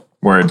throws,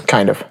 Word.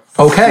 kind of.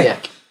 Okay. Yeah.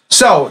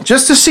 So,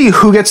 just to see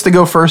who gets to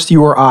go first,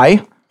 you or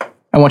I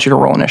want you to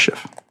roll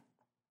initiative.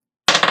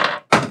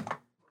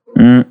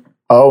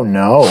 Oh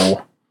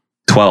no.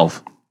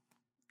 12.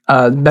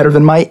 Better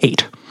than my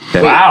 8.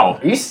 Wow.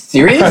 Are you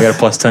serious? I got a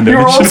plus 10 to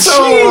initiative.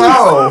 So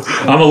low.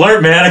 I'm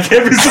alert, man. I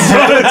can't be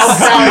surprised.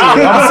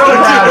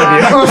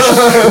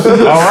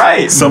 All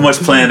right. So much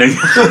planning.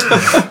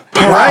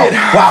 Right.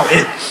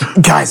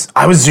 Wow, guys,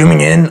 I was zooming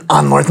in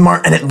on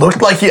Lorthmar, and it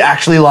looked like he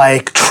actually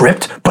like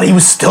tripped, but he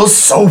was still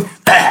so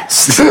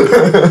fast.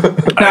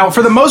 Now,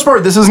 for the most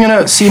part, this is going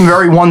to seem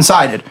very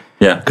one-sided.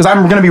 Yeah. Because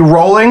I'm going to be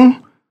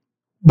rolling,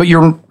 but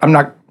I'm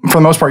not, for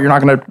the most part, you're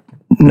not going to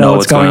know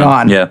what's going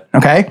on. Yeah.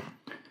 Okay?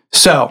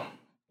 So,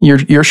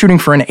 you're shooting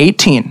for an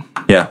 18.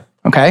 Yeah.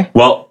 Okay?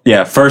 Well,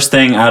 yeah, first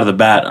thing out of the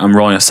bat, I'm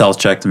rolling a stealth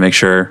check to make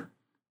sure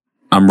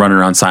I'm running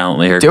around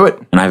silently here. Do it.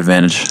 And I have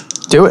advantage.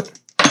 Do it.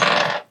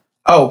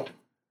 Oh.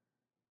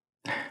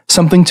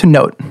 Something to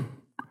note.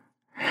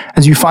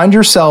 As you find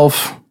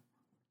yourself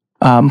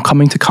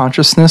coming to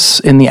consciousness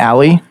in the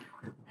alley,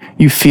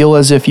 you feel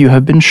as if you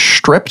have been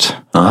stripped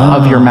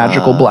of your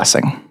magical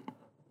blessing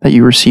that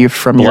you received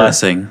from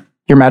Blessing.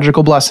 your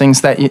magical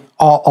blessings, that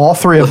all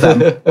 3 of them,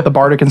 the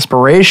Bardic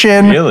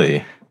Inspiration,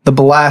 Really? the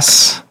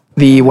Bless,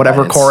 the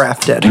whatever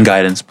Korath did, And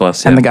guidance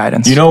plus. and yeah. the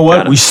Guidance. You know Got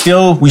what? it. We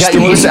still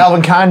Use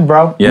Elven Kind,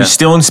 bro. Yeah. we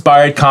still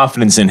inspired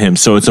confidence in him,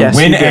 so it's a Yes,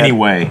 win you did.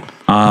 anyway.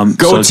 Go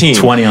Go team.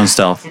 20 on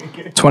stealth.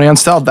 20 on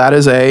stealth, that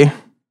is a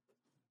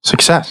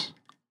success.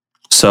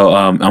 So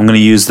I'm going to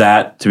use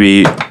that to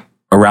be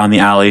around the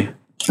alley,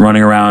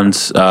 running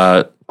around,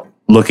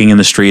 looking in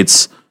the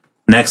streets.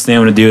 Next thing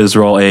I'm going to do is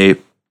roll a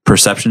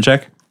perception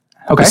check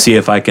Okay. to see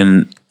if I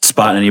can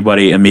spot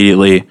anybody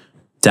immediately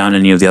down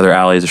any of the other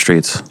alleys or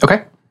streets.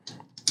 Okay.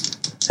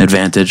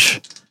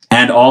 Advantage.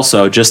 And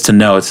also, just to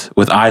note,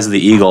 with Eyes of the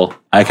Eagle,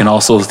 I can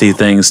also see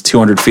things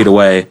 200 feet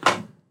away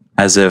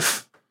as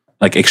if,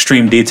 like,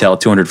 extreme detail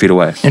 200 feet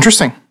away.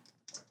 Interesting.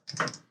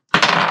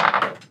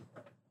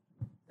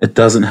 It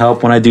doesn't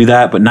help when I do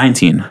that, but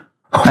 19.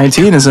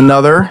 19 is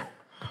another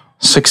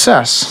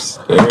success.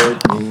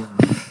 If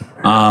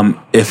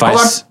I... Hold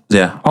on.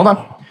 Yeah. Hold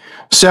on.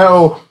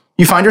 So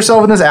you find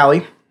yourself in this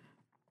alley,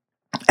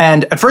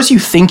 and at first you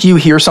think you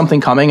hear something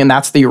coming, and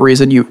that's the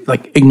reason you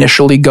like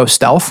initially go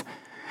stealth.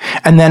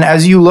 And then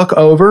as you look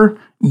over,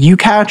 you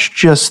catch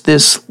just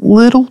this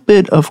little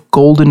bit of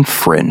golden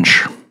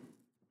fringe,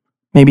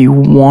 maybe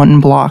 1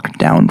 block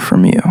down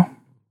from you.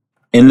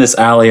 In this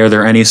alley, are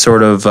there any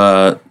sort of...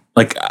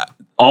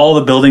 all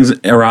the buildings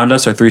around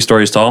us are 3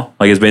 stories tall?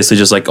 Like, it's basically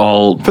just like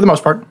all... For the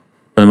most part.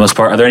 For the most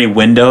part. Are there any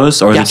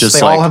windows? Or Yes, is it just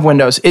they like... all have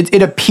windows.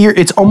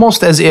 It's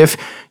almost as if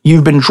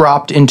you've been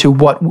dropped into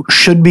what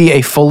should be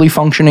a fully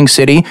functioning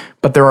city,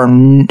 but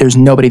there's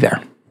nobody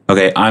there.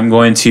 Okay, I'm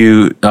going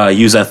to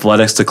use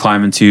athletics to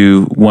climb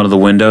into one of the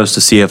windows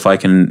to see if I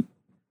can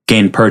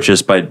gain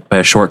purchase by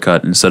a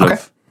shortcut instead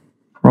of...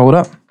 Roll it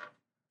up.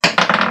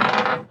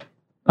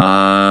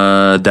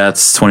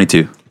 That's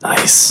 22.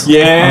 Nice.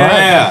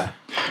 Yeah.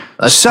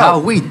 That's So- how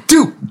we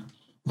do.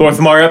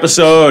 Lorthamar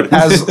episode.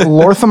 As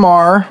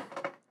Lorthamar,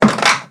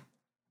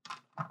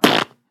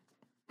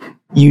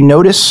 you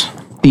notice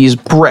these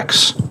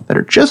bricks that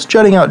are just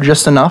jutting out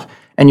just enough,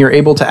 and you're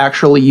able to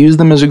actually use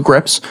them as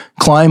grips,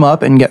 climb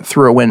up, and get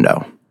through a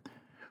window.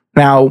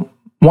 Now,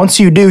 once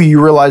you do,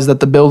 you realize that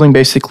the building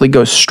basically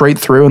goes straight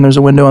through, and there's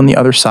a window on the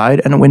other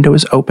side, and a window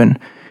is open,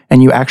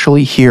 and you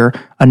actually hear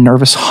a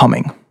nervous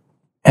humming.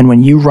 And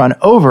when you run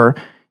over,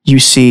 you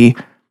see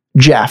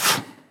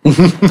Jeff,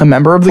 a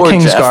member of the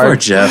Kingsguard. Poor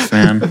Jeff,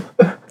 man.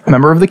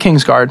 Member of the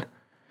Kingsguard,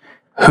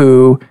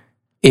 who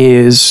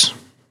is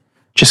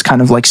just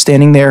kind of like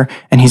standing there,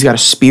 and he's got a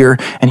spear,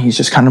 and he's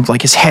just kind of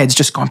like his head's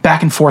just going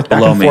back and forth,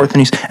 Below me.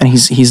 and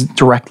he's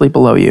directly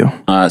below you.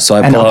 So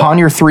I And pull upon out...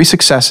 your 3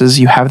 successes,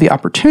 you have the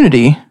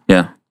opportunity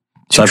Yeah.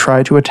 to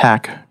try to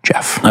attack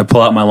Jeff. I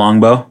pull out my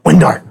longbow.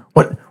 Windar,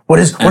 what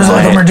is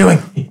Lorthamar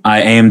doing?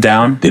 I aim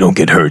down, They don't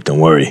get hurt, don't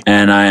worry.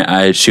 and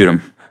I shoot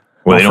him.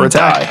 Well, they for don't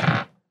attack.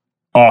 die.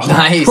 Oh,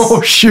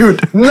 Nice.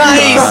 Shoot!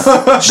 Nice.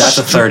 That's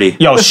a 30.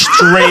 yo,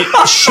 straight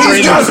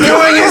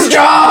Doing his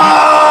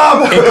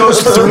job. It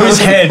goes through his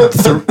head,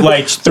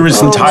 through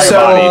his entire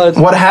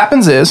body. What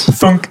happens is,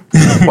 Thunk.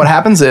 what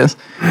happens is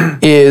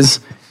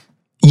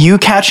you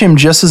catch him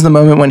just as the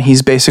moment when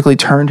he's basically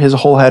turned his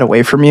whole head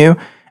away from you,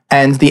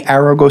 and the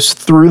arrow goes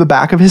through the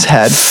back of his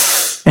head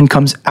and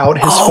comes out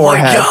his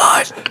forehead.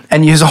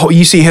 And you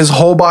see his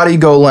whole body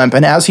go limp.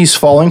 And as he's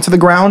falling to the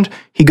ground,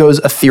 he goes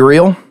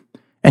ethereal,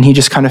 and he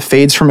just kind of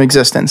fades from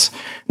existence.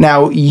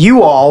 Now,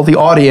 you all, the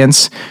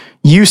audience,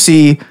 you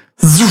see,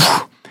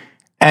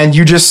 and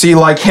you just see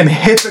like him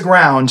hit the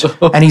ground,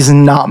 and he's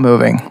not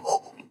moving.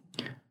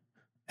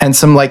 And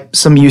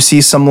you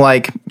see some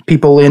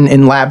people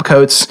in lab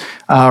coats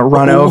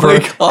run over,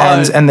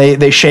 God. and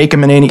they shake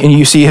him, and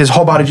you see his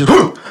whole body just.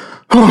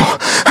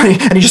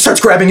 And he just starts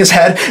grabbing his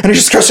head, and he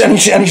just goes, and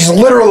he's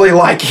literally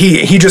like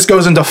he just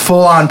goes into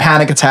full on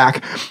panic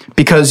attack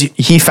because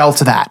he fell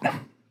to that.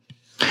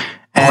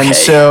 And Okay.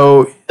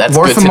 so That's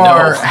good to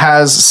Lorthamar know.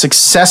 has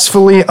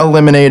successfully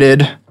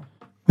eliminated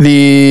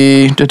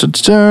the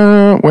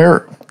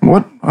where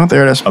what? Oh,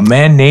 there it is. A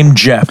man named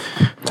Jeff.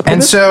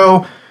 And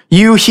so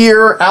you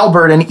hear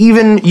Albert, and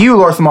even you,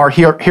 Lorthamar,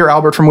 hear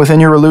Albert from within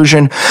your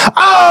illusion.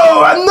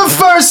 Oh, and the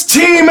first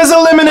team is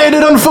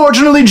eliminated.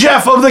 Unfortunately,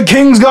 Jeff of the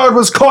Kingsguard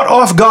was caught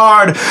off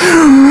guard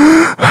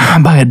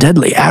by a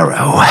deadly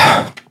arrow.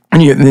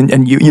 And you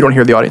don't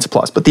hear the audience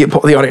applause, but the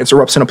audience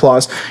erupts in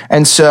applause.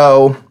 And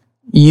so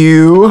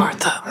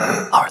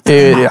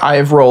I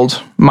have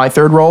rolled my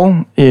 3rd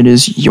roll. It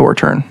is your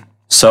turn.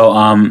 So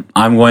I'm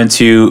going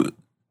to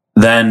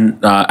then,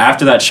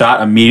 after that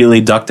shot, immediately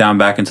duck down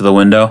back into the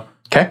window.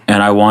 Okay.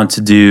 And I want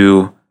to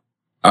do...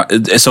 what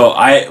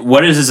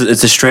is this?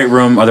 It's a straight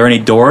room. Are there any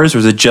doors, or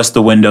is it just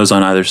the windows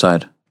on either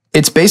side?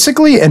 It's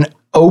basically an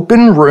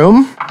open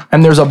room,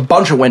 and there's a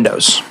bunch of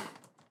windows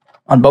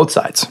on both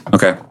sides.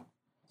 Okay.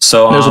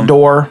 So There's a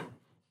door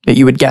that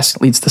you would guess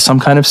leads to some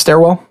kind of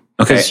stairwell.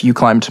 Okay. Because you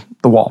climbed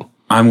the wall.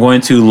 I'm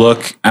going to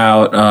look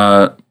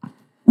out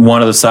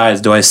one of the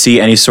sides. Do I see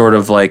any sort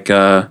of like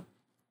a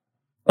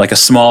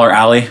smaller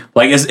alley?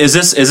 Like is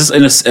this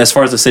as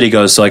far as the city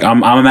goes? So like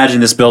I'm imagining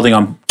this building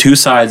on 2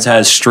 sides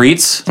has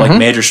streets, like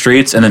major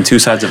streets, and then 2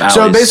 sides of alleys.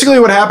 So basically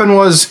what happened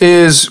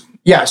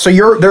so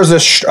there's a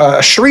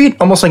street,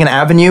 almost like an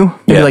avenue,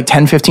 maybe Yeah. like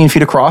 10, 15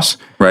 feet across.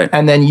 Right.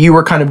 And then you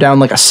were kind of down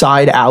like a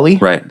side alley.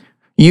 Right.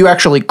 You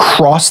actually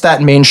crossed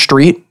that main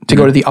street to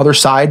go to the other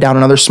side, down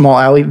another small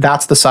alley.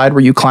 That's the side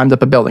where you climbed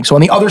up a building. So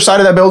on the other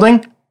side of that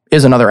building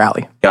is another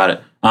alley. Got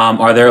it.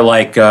 Are there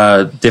like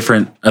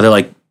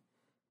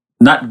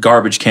not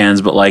garbage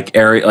cans, but like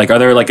area. Like, are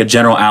there like a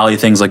general alley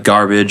things like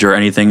garbage or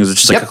anything? Is it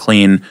just like Yep. a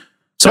clean?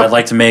 So I'd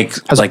like to make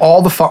Has like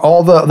all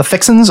the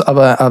fixins of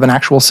an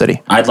actual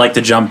city. I'd like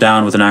to jump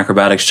down with an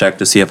acrobatics check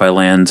to see if I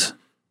land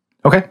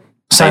Okay.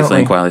 safely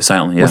and quietly,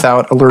 silently. Yeah.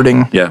 Without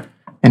alerting Yeah.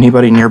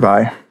 anybody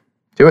nearby.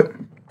 Do it.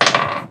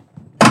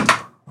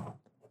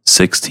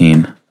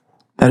 16.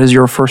 That is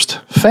your first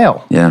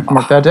fail. Yeah.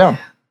 Mark that down.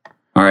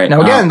 All right.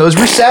 Now again, those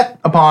reset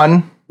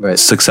upon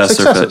success or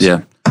successes.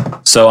 yeah.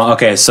 So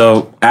okay,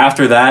 so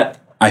after that,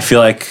 I feel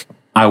like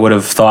I would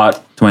have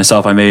thought to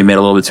myself I maybe made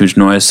a little bit too much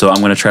noise, so I'm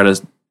going to try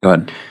to go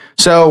ahead.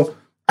 So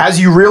as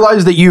you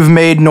realize that you've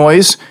made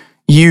noise,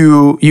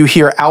 you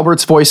hear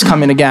Albert's voice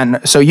come in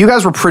again. So you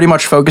guys were pretty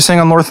much focusing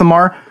on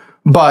Lorthamar,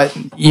 but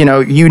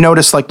you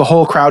notice like the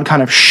whole crowd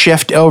kind of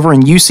shift over,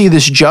 and you see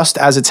this just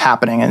as it's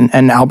happening.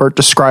 And Albert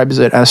describes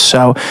it as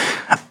so.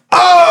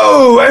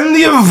 Oh, and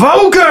the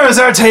evokers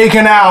are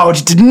taken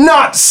out. Did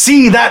not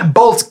see that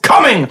bolt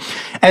coming.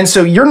 And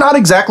so you're not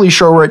exactly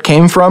sure where it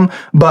came from,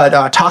 but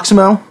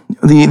Toximo,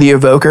 the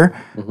evoker,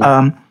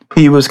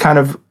 he was kind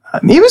of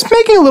he was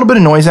making a little bit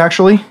of noise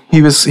actually.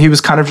 He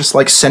was kind of just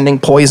like sending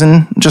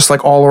poison just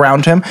like all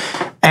around him.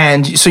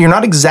 And so you're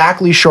not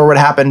exactly sure what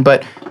happened,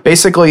 but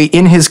basically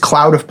in his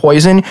cloud of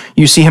poison,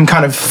 you see him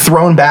kind of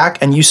thrown back,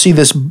 and you see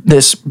this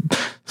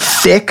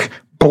thick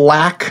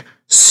black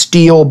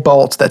steel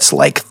bolt that's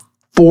like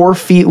 4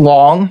 feet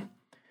long.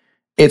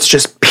 It's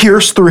just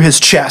pierced through his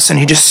chest, and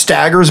he just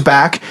staggers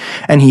back,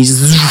 and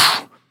he's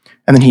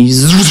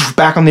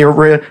back on the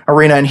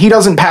arena, and he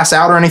doesn't pass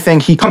out or anything.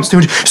 He comes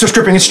to, starts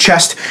stripping his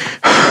chest,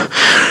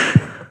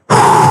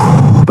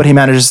 but he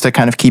manages to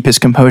kind of keep his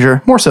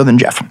composure, more so than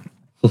Jeff.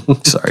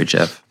 Sorry,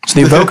 Jeff. So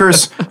the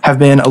evokers have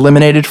been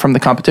eliminated from the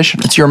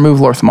competition. It's your move,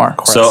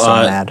 Lorthamar. So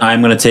I'm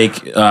going to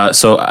take,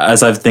 so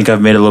as I think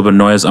I've made a little bit of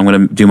noise, I'm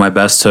going to do my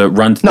best to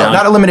run No, down.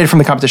 not eliminated from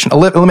the competition.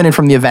 Eliminated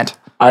from the event.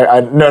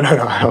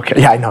 No. Okay.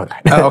 Yeah, I know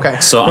that. Oh, okay.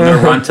 So I'm going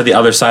to run to the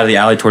other side of the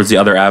alley towards the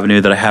other avenue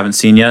that I haven't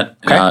seen yet.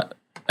 Okay.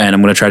 And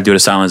I'm going to try to do it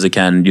as silent as I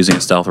can using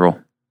a stealth roll.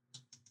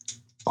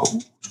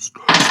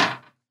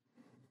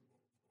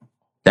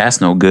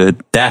 That's no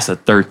good. That's a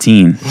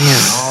 13.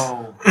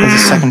 That's a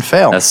second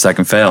fail. That's a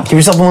second fail. Give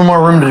yourself a little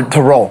more room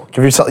to roll.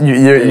 Give yourself.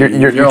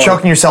 You're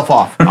choking yourself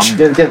off.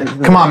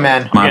 Come on,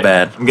 man. My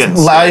bad. I'm getting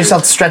Allow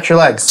yourself to stretch your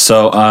legs.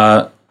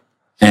 So,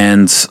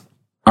 and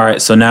all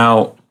right, so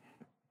now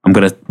I'm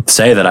going to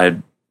say that I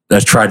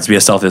tried to be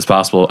as stealthy as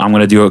possible. I'm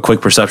going to do a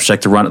quick perception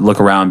check to look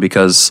around,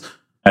 because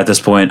at this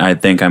point, I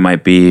think I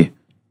might be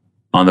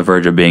on the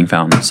verge of being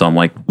found. So I'm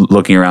like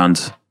looking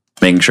around,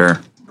 making sure.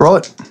 Roll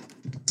it.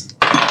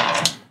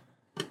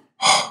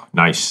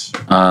 nice.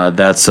 Uh,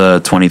 That's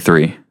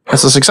 23.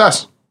 That's a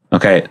success.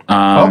 Okay.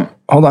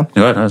 Hold on.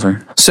 Go ahead. Oh, sorry.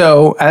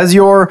 So as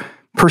you're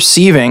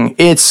perceiving,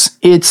 it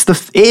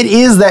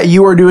is that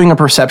you are doing a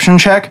perception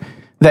check,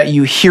 that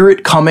you hear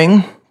it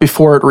coming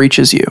before it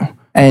reaches you,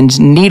 and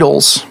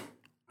needles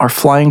are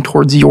flying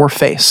towards your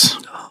face.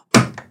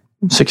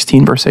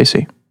 16 versus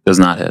AC. Does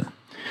not hit.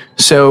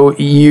 So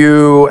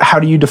how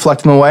do you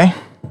deflect them away?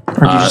 Or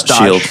do you just dodge?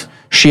 Shield.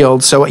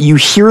 Shield. So you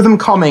hear them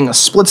coming a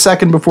split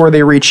second before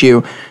they reach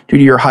you due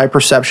to your high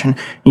perception.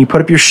 And you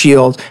put up your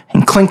shield,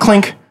 and clink,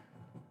 clink,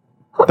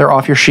 they're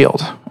off your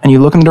shield. And you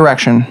look in the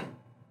direction,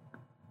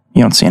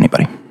 you don't see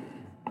anybody.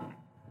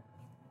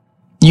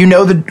 You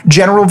know the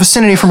general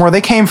vicinity from where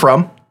they came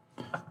from,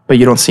 but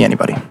you don't see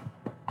anybody.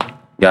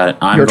 Got it.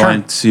 I'm Your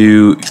going turn.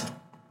 to,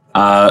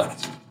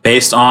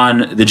 based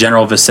on the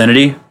general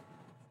vicinity,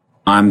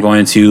 I'm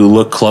going to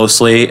look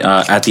closely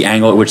at the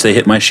angle at which they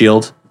hit my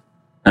shield,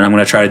 and I'm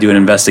going to try to do an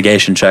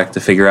investigation check to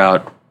figure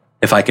out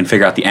if I can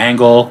figure out the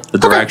angle, the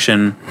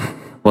direction,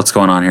 what's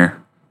going on here.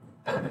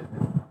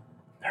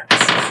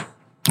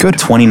 Good.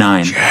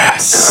 29.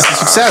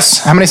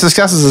 Success. How many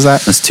successes is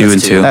that? That's 2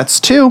 and 2. That's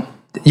 2.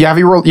 You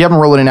haven't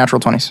rolled any natural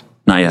 20s.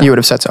 Not yet. You would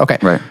have said so. Okay.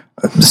 Right.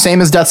 The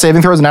same as death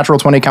saving throws. A natural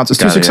 20 counts as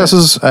 2 Got it, yeah.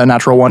 successes. A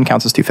natural 1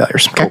 counts as 2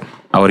 failures. Okay.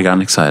 I would have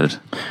gotten excited.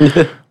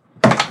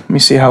 Let me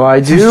see how I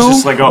do.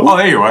 Just like, oh,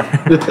 there you are.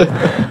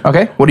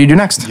 Okay. What do you do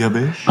next?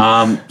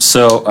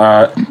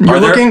 So,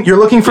 You're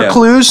looking for Yeah.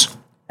 clues,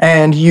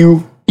 and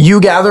you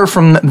gather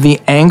from the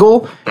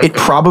angle it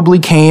probably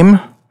came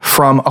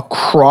from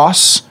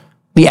across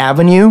the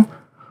avenue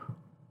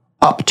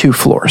up 2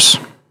 floors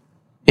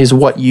is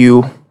what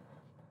you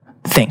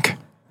think.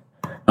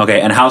 Okay,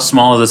 and how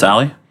small is this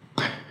alley?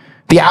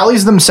 The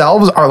alleys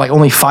themselves are like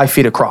only 5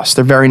 feet across.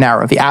 They're very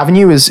narrow. The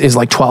avenue is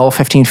like 12,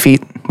 15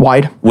 feet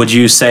wide. Would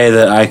you say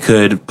that I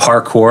could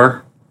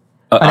parkour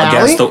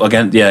alley?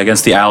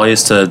 against the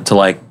alleys to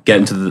like get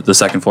into the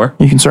second floor?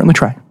 You can certainly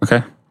try.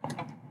 Okay.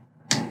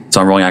 So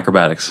I'm rolling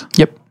acrobatics.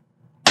 Yep.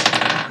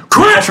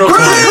 Natural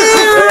 20.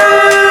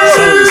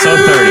 So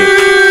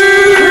 30.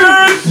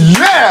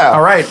 Yeah.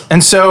 All right.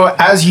 And so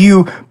as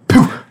you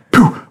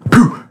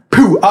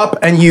poo up,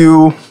 and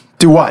you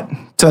do what?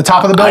 To the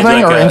top of the building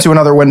like or into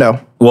another window?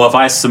 Well, if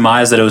I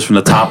surmise that it was from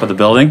the top of the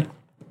building,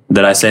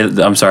 did I say?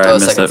 I'm sorry, I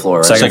missed second it. floor,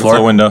 right? Second Second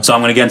floor window. So I'm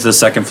going to get into the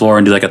second floor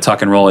and do like a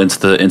tuck and roll into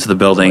the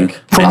building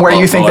From where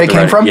you think they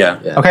came from? Yeah.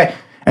 Okay.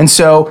 And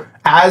so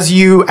As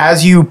you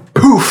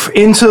poof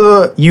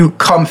you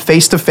come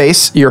face to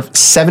face. You're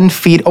 7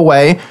 feet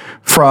away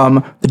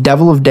from the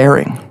Devil of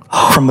Daring,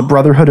 from the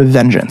Brotherhood of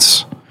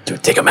Vengeance,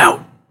 Dude, take him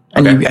out.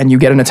 and you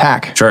get an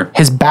attack. Sure.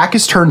 His back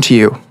is turned to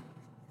you.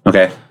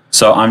 Okay.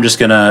 So I'm just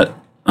gonna.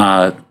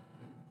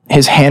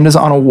 His hand is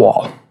on a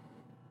wall.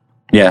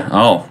 Yeah.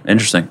 Oh,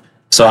 interesting.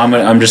 So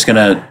I'm just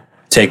gonna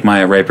take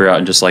my rapier out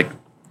and just like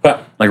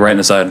right in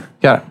the side.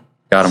 Got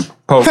Got him.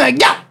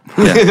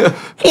 it.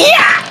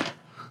 Yeah.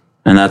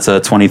 And that's a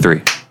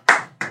 23.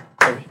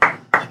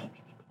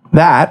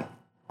 That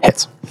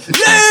hits.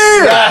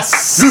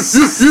 Yes.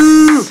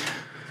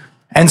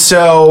 And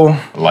so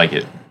Like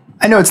it.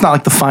 I know it's not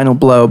like the final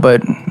blow,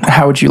 but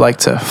how would you like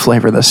to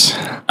flavor this?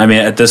 I mean,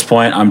 at this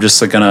point, I'm just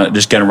like gonna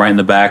just get him right in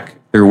the back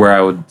through where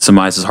I would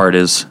surmise his heart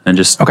is, and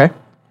just Okay.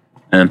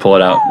 and then pull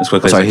it out as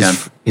quickly Sorry, as I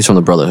can. he's from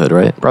the Brotherhood,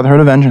 right? Brotherhood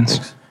of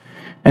Vengeance.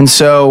 And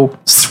so,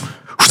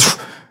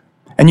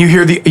 and you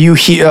hear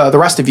the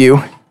rest of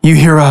you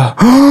hear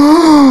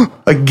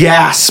a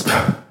gasp.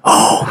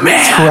 Oh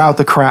man! Throughout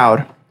the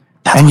crowd,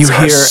 and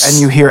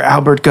you hear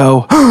Albert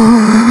go,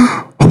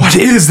 "What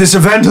is this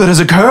event that has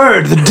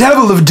occurred? The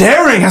Devil of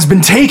Daring has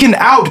been taken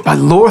out by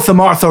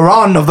Lorthamar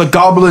Thoron of the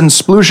Goblin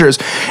Sploosiers."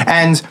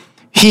 And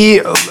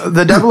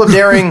the Devil of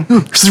Daring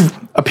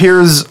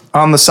appears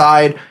on the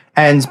side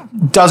and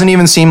doesn't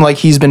even seem like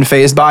he's been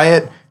fazed by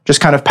it.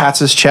 Just kind of pats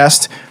his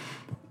chest,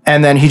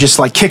 and then he just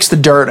like kicks the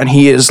dirt, and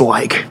he is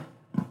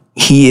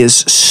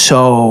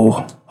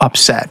so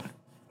upset.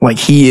 Like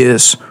he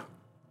is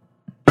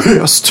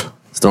pissed.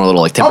 He's throwing a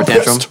little like temper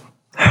tantrum.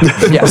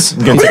 Yes.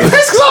 I'm gonna take I'm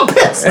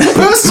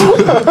pissed.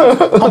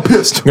 I'm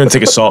pissed.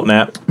 a salt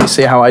nap. You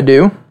see how I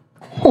do?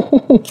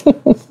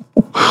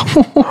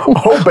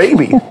 Oh,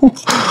 baby.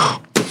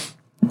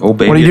 Oh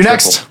baby! What do you do a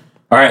next? triple.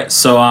 All right,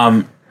 so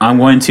I'm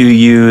going to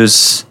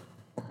use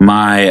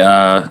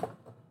my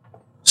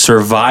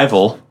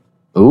survival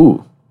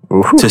Ooh.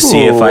 to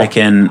see if I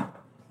can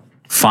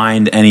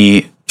find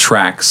any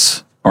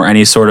tracks or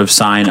any sort of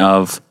sign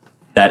of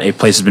that a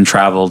place has been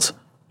traveled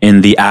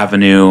in the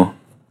avenue.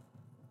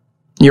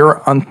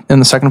 You're in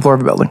the second floor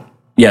of a building.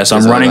 Yeah, so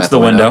I'm So running I to the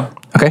have to window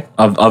Okay.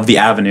 of the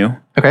avenue.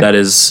 Okay. That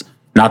is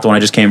not the one I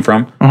just came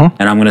from.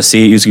 And I'm going to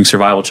see, using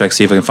survival checks,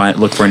 see if I can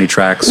look for any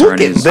tracks or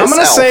any. at this. I'm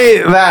gonna elf.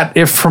 say that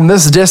if from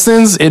this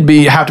distance,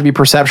 have to be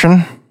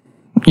perception.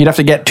 You'd have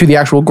to get to the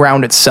actual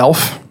ground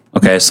itself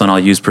Okay, so then I'll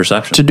use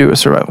perception to do a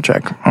survival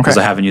check. Okay. because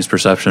I haven't used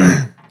perception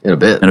In a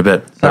bit. in a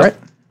bit. All right.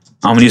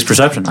 I'm gonna use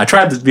perception. I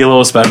tried to be a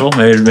little special.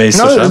 Maybe No, switch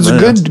it's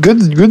up, a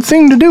good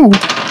thing to do.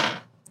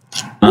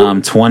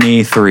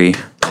 23.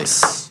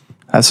 Nice.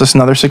 That's just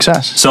another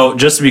success. So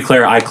just to be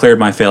clear, I cleared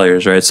my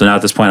failures, right? So now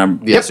at this point,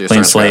 I'm Yeah, so you're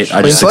clean starting slate. fresh.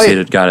 I just Clean slate.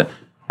 succeeded. Got it.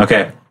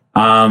 Okay.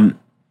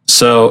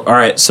 So all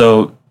right.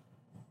 So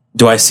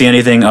do I see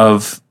anything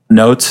of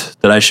note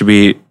that I should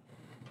be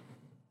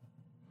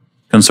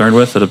concerned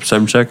with at a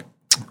perception check?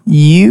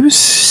 You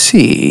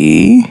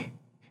see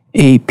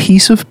a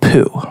piece of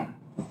poo,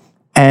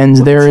 and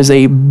there is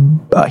a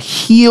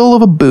heel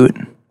of a boot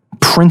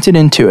printed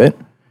into it.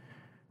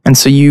 And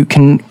so you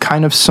can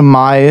kind of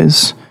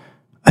surmise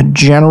a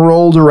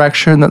general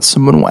direction that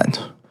someone went.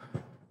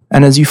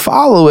 And as you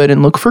follow it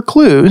and look for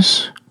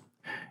clues,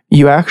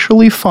 you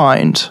actually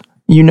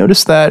you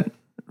notice that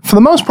for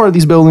the most part,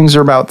 these buildings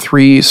are about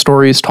 3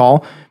 stories tall.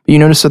 But you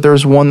notice that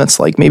there's one that's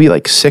maybe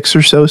 6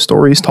 or so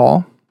stories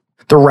tall.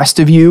 The rest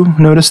of you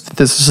notice that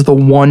this is the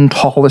one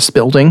tallest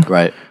building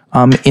Right.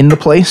 in the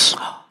place.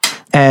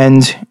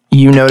 And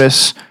you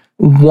notice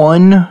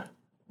one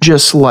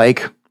just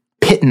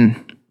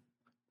pitten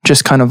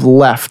just kind of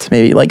left,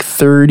 maybe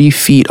 30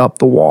 feet up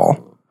the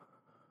wall.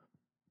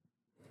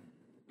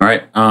 All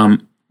right.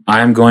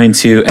 I'm going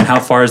to. And how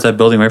far is that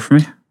building away from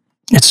me?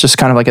 It's just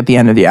kind of at the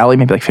end of the alley,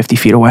 maybe 50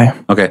 feet away.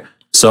 Okay.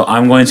 So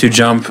I'm going to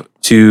jump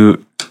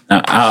to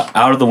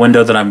out of the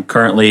window that I'm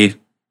currently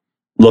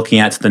looking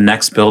at to the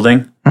next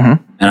building, and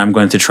I'm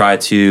going to try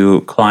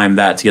to climb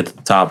that to get to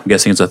the top. I'm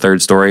guessing it's a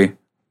 3rd-story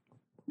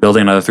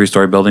building, another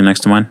 3-story building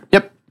next to mine.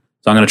 Yep.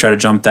 So I'm going to try to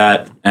jump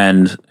that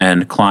and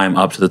climb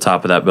up to the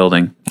top of that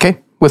building. Okay.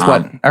 With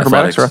what?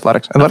 Acrobatics or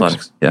athletics?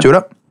 Athletics, yeah. Do it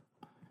up.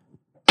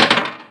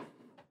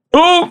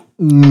 Oh,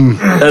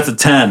 that's a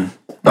 10.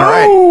 All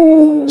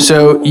right.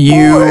 So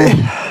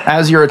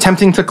as you're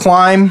attempting to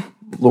climb,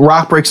 the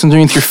rock breaks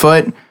underneath your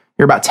foot.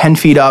 You're about 10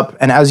 feet up,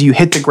 and as you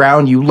hit the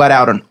ground, you let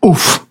out an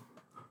oof,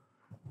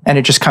 and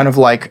it just kind of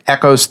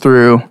echoes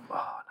through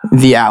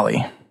the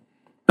alley.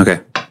 Okay.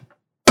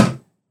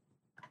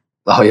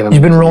 Oh, yeah.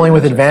 You've been rolling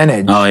with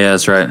advantage. Oh yeah,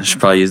 that's right. I should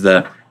probably use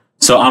that.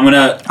 So I'm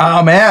gonna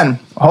Oh man,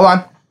 hold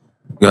on.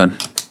 go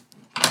ahead.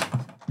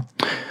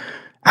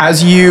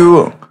 As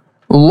you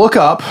look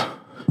up,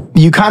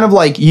 you kind of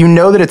you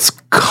know that it's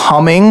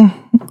coming.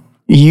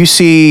 You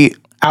see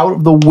out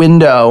of the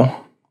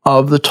window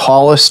of the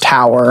tallest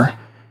tower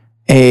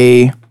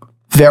a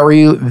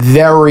very,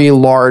 very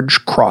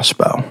large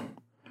crossbow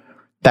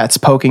that's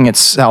poking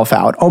itself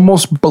out,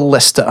 almost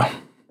ballista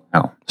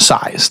Oh.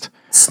 sized.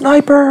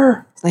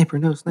 Sniper. Sniper,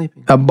 no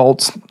sniping. A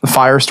bolt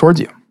fires towards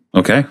you.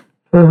 Okay.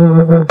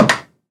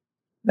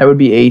 That would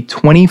be a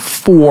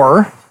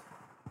 24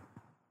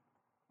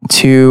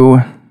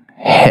 to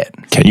hit.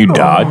 Can you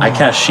dodge? I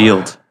cast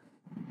shield,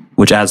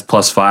 which adds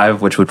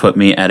 +5, which would put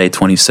me at a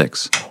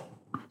 26.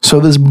 So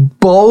this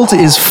bolt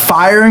is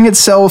firing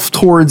itself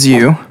towards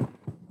you,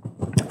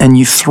 and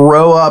you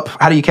throw up.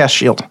 How do you cast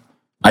shield?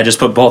 I just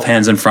put both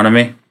hands in front of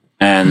me,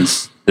 and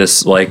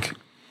this like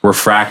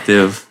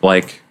refractive,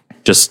 like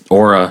just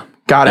aura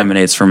Got it.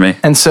 emanates from me.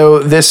 And so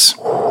this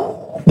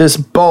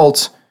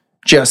bolt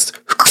just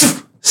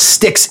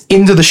sticks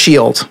into the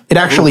shield. It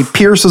actually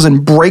pierces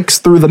and breaks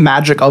through the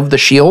magic of the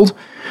shield,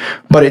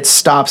 but it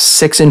stops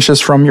 6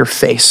 inches from your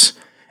face,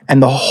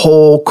 and the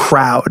whole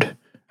crowd.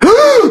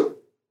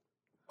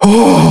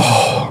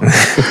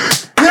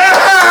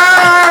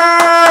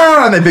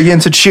 And they begin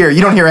to cheer.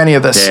 You don't hear any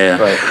of this. Yeah.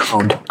 Right.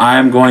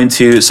 I'm going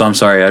to. So I'm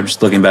sorry. I'm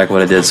just looking back at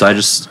what I did. So I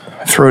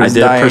Throat is did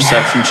dying. a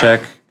perception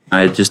check.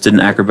 I just did an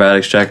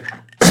acrobatics check.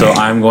 So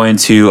I'm going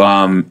to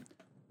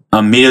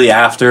immediately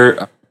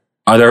after.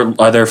 Are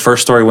there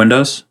first story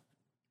windows?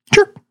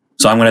 Sure.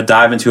 So I'm going to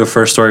dive into a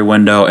first story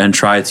window and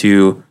try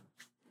to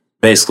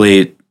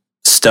basically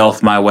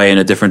stealth my way in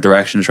a different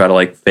direction to try to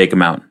like fake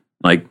them out.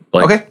 Like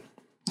Okay,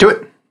 do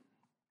it.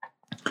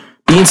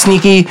 Being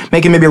sneaky,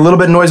 making maybe a little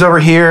bit of noise over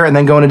here, and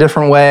then going a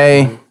different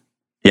way.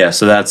 Yeah.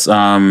 So that's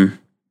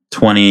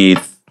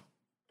 23,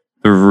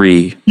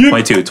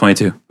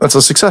 22. That's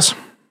a success.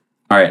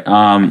 All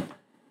right.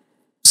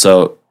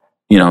 So,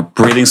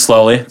 breathing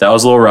slowly. That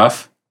was a little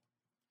rough.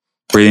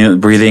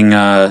 Breathing.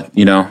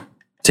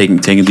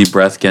 Taking a deep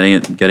breath,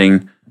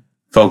 getting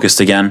focused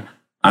again.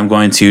 I'm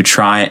going to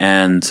try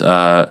and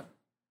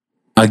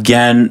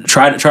again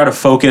try to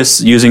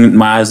focus using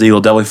my eyes of the eagle,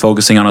 definitely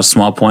focusing on a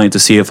small point to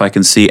see if I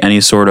can see any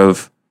sort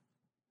of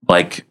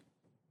like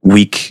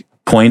weak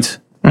point.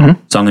 Mm-hmm.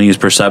 So I'm going to use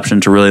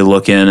perception to really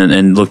look in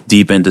and look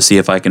deep in to see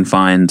if I can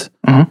find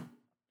an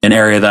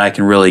area that I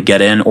can really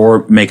get in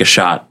or make a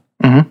shot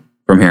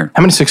from here.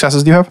 How many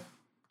successes do you have?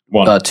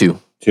 1. 2.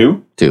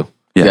 2? 2.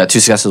 Yeah. Yeah, 2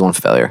 successes, 1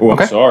 failure. Oh,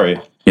 I'm sorry.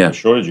 Yeah. How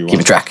short did you Keep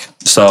want? track.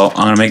 So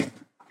I'm going to make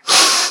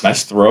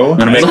Nice throw. I'm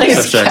gonna make a Nice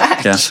perception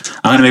check. catch. Yeah,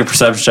 I'm gonna make a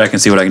perception check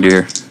and see what I can do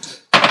here.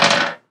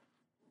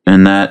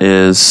 And that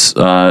is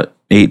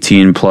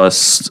 18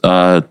 plus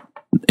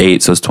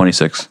 8, so it's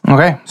 26.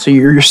 Okay, so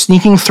you're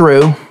sneaking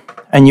through,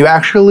 and you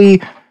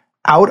actually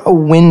out a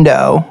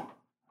window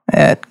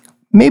at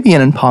maybe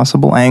an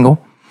impossible angle.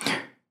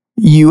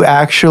 You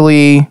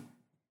actually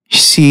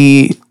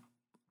see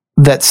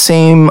that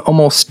same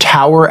almost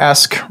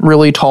tower-esque,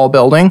 really tall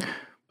building,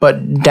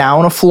 but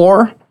down a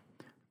floor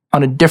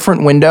on a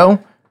different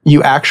window,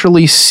 you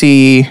actually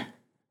see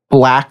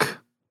black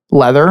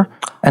leather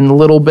and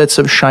little bits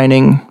of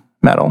shining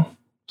metal.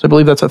 So I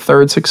believe that's a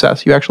 3rd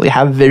success. You actually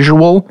have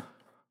visual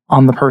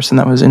on the person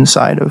that was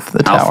inside of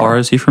the tower. How far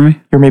is he from me?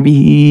 You're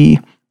maybe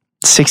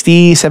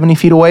 60, 70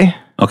 feet away.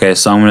 Okay,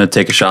 so I'm gonna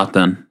take a shot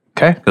then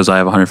Okay. because I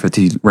have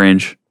 150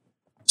 range.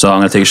 So I'm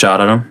gonna take a shot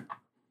at him.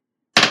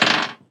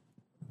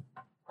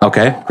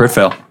 Okay, crit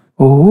fail.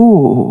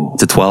 Ooh.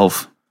 It's a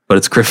 12, but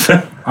it's crit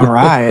fail. All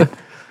right.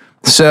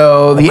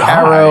 So the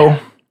arrow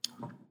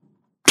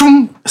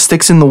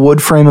sticks in the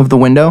wood frame of the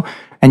window,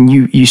 and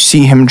you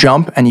see him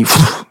jump, and you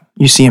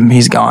see him,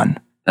 he's gone.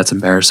 That's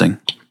embarrassing.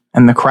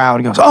 And the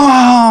crowd goes,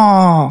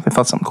 oh, they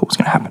thought something cool was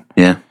going to happen.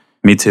 Yeah,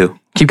 me too.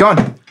 Keep going.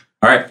 All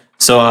right,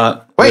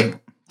 so Wait,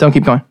 don't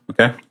keep going.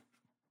 okay.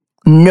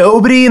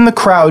 Nobody in the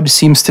crowd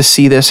seems to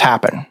see this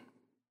happen.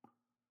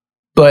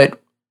 But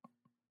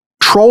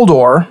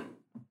Trolldor,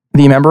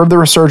 the member of the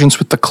Resurgence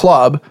with the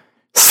club,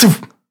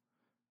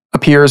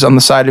 appears on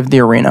the side of the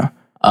arena.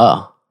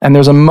 Oh. And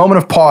there's a moment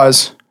of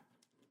pause,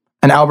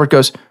 and Albert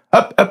goes,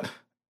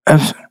 apparently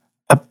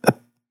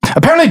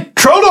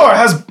Trolldor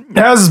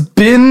has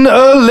been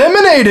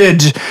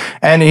eliminated.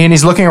 And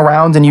he's looking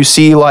around, and you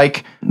see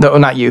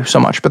not you so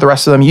much, but the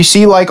rest of them, you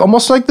see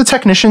almost like the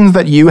technicians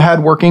that you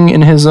had working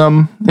in his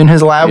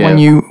lab when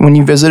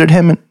you visited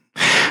him.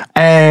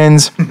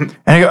 And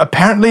I go,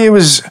 apparently it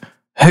was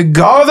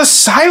Hagar the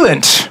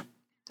Silent.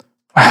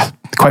 Well,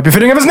 quite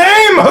befitting of his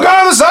name.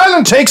 Hagar the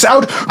Silent takes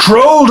out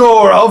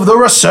Trolldor of the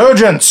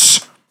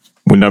Resurgence.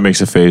 Window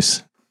makes a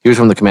face. He was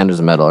from the Commanders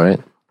of Metal, right?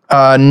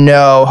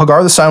 No,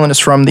 Hagar the Silent is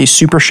from the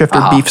Super Shifter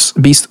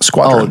Beast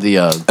Squadron. Oh, the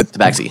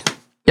Tabaxi.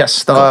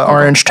 Yes, the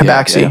orange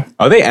tabaxi. yeah.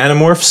 Are they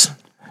Animorphs?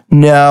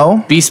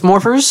 No, Beast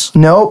Morphers?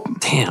 nope.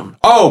 Damn.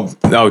 Oh,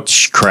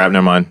 crap,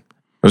 never mind.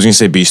 I was going to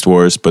say Beast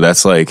Wars, but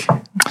that's like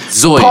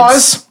Zoids.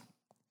 Pause.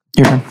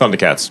 Your turn.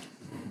 Thundercats.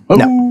 All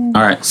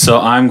right,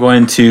 so I'm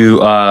going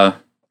to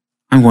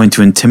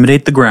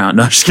intimidate the ground.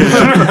 No, just kidding.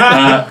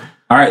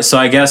 All right, so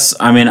I guess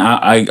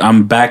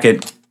I'm back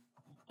at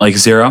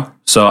 0,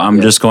 so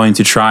I'm just going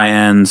to try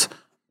and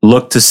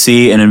look to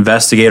see and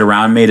investigate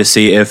around me to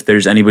see if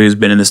there's anybody who's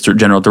been in this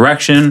general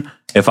direction.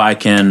 If I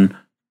can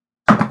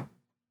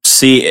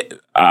see,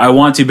 I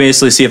want to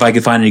basically see if I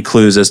can find any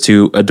clues as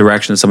to a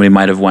direction somebody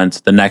might have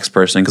went. The next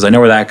person, because I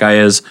know where that guy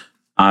is.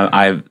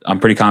 I'm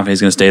pretty confident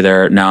he's going to stay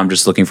there. Now I'm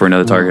just looking for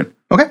another target.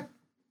 Okay.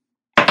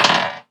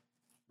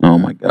 Oh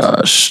my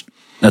gosh.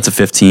 That's a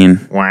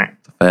 15.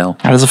 Fail.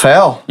 That is a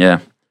fail. Yeah.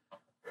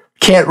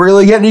 Can't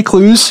really get any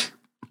clues.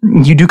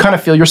 You do kind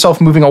of feel yourself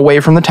moving away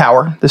from the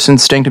tower. This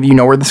instinct of you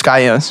know where this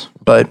guy is.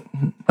 But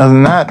other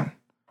than that,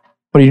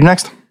 what do you do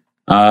next?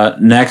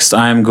 Next,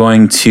 I'm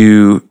going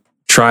to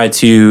try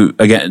to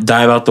again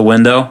dive out the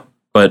window,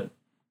 but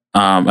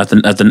at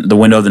the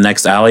window of the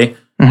next alley,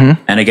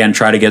 and again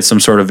try to get some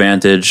sort of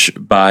vantage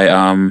by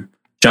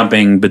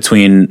jumping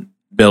between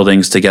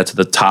buildings to get to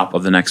the top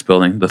of the next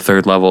building, the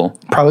third level.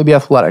 Probably be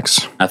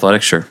athletics.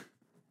 Athletics, sure.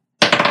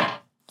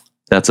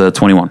 That's a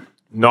 21.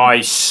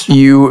 Nice.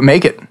 You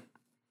make it.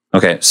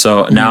 Okay,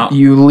 so now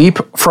You leap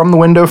from the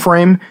window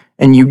frame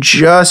and you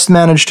just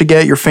manage to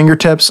get your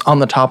fingertips on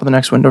the top of the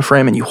next window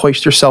frame and you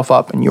hoist yourself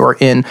up and you are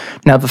in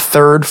now the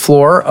third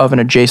floor of an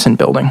adjacent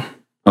building.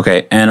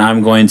 okay, and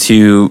I'm going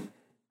to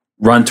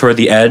run toward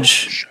the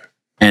edge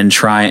and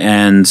try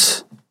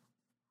and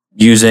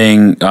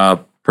using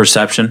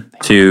perception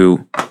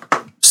to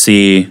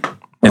see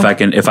if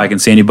I can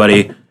see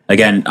anybody.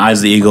 Again, eyes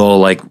of the eagle,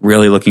 like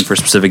really looking for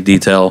specific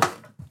detail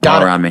Got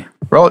all it. around me.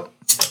 Roll it.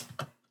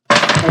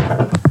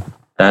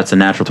 That's a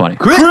natural 20.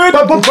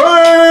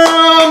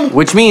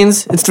 Which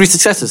means it's 3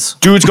 successes.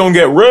 Dude's gonna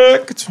get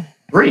wrecked.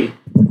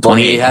 Well,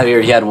 he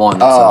had one.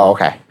 Oh,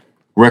 okay.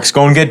 Rick's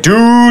gonna get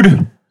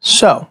dude.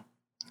 So,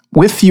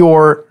 with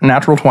your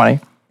natural 20,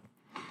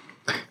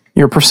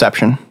 your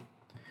perception,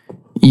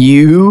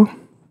 you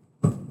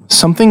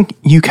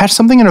catch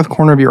something out of the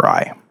corner of your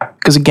eye.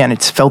 Because again,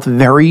 it's felt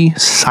very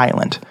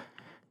silent.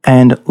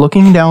 And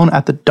looking down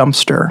at the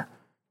dumpster,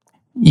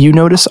 you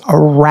notice a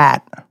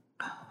rat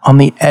on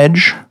the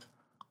edge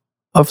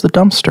of the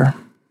dumpster.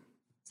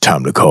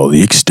 Time to call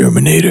the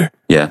exterminator.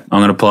 Yeah,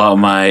 I'm gonna pull out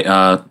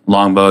my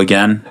longbow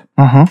again.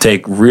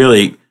 Take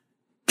really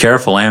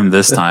careful aim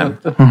this time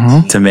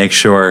to make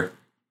sure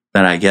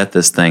that I get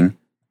this thing.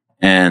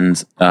 And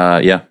so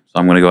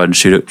I'm gonna go ahead and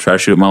shoot it. Try to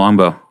shoot it with my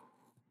longbow.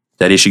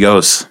 Steady she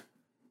goes.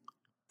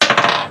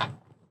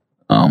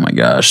 Oh my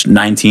gosh,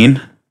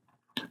 19.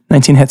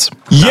 19 hits.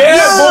 Yeah,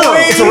 boy.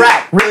 It's a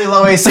rat. Really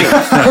low AC.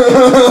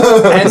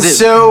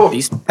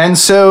 And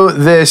so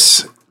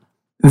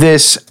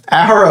this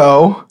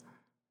arrow,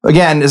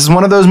 again, this is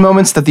one of those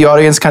moments that the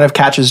audience kind of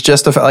catches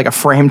just like a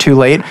frame too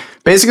late.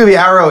 Basically, the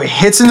arrow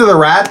hits into the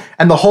rat,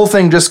 and the whole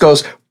thing just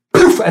goes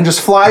poof and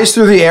just flies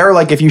through the air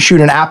like if you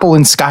shoot an apple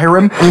in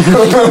Skyrim.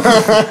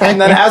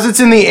 And then as it's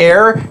in the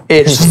air,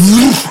 it's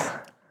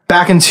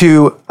back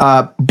into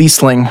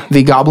Beastling,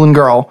 the goblin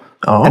girl.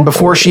 And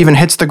before she even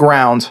hits the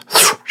ground,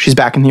 she's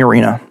back in the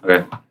arena.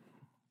 Okay.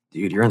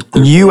 Dude, you're in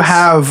third You place.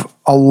 have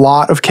a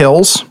lot of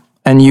kills,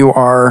 and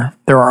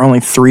there are only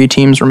 3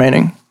 teams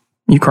remaining.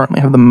 You currently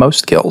have the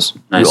most kills.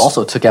 Nice. You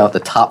also took out the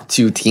top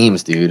 2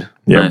 teams, dude.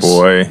 Yeah, Nice.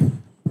 boy.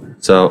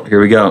 So here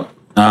we go.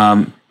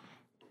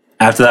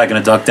 After that, I'm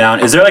gonna duck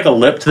down. Is there like a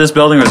lip to this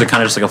building, or is it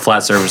kind of just like a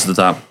flat surface at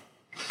the top?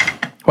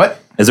 What?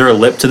 Is there a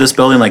lip to this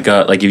building? Like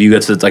if you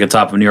get to like a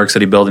top of a New York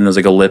City building, there's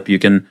like a lip you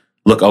can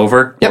look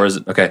over, Yep. or is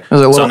it okay?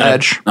 There's a little I'm gonna,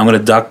 edge. I'm gonna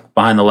duck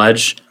behind the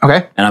ledge,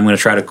 Okay. and I'm gonna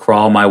try to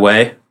crawl my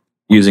way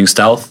using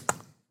stealth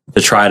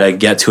to try to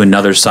get to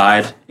another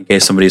side in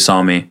case somebody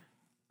saw me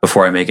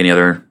before I make any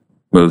other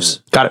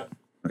moves. Got it.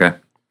 Okay.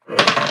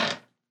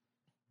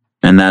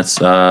 And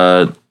that's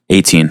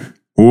 18.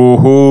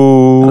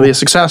 Woohoo. That'll be a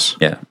success.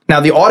 Yeah. Now,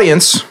 the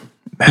audience,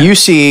 you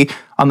see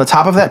on the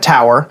top of that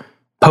tower,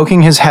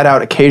 poking his head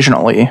out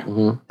occasionally,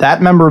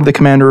 that member of the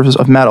Commanders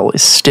of Metal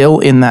is still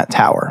in that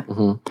tower.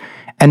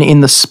 And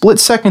in the split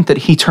second that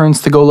he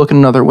turns to go look in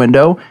another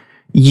window,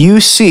 you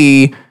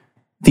see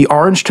the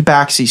orange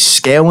tabaxi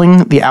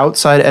scaling the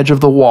outside edge of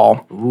the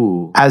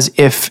wall as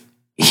if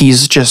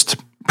he's just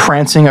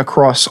prancing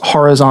across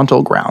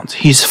horizontal ground.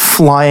 He's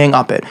flying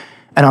up it.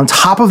 And on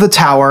top of the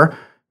tower,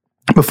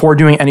 before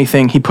doing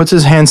anything, he puts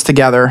his hands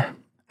together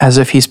as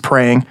if he's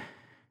praying,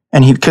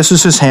 and he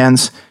kisses his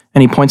hands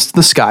and he points to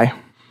the sky,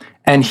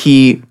 and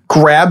he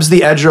grabs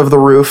the edge of the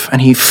roof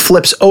and he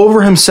flips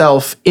over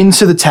himself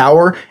into the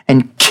tower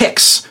and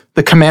kicks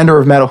the Commander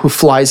of Metal, who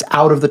flies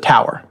out of the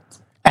tower.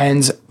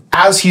 And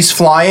as he's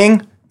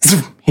flying,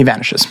 he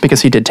vanishes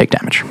because he did take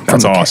damage from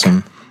That's the kick.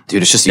 awesome.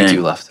 Dude, it's just you Dang,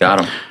 2 left.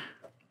 Got him.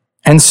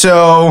 And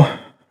so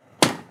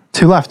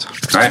 2 left.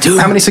 All right.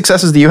 How many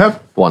successes do you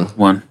have? 1.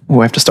 1. Oh,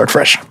 I have to start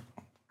fresh.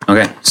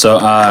 Okay, so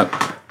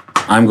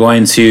I'm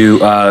going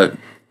to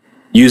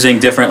using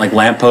different like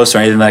lampposts or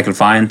anything that I can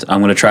find.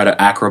 I'm going to try to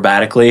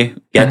acrobatically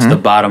get to the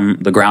bottom,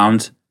 the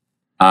ground,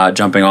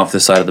 jumping off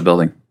this side of the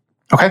building.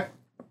 Okay.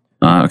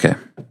 Okay,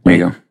 there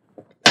you go.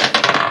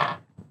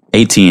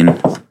 18.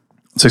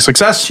 It's a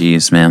success.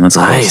 Jeez, man, that's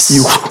Nice.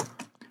 You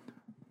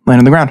land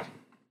on the ground.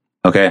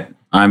 Okay,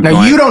 I'm Now,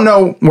 going, you don't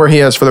know where he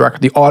is, for the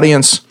record. The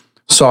audience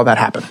saw that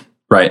happen.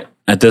 right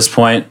at this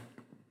point.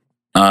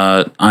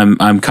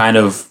 I'm kind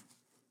of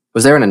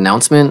Was there an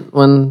announcement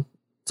when?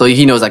 So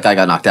he knows that guy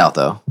got knocked out,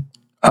 though.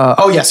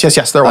 Yes,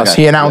 there was.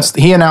 Okay,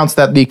 He announced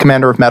that the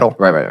Commander of Metal,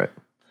 Right.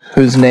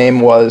 whose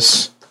name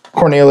was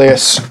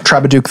Cornelius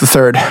Trabaduke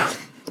III,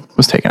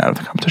 was taken out of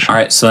the competition. all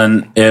right. So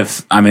then,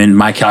 if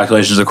my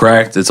calculations are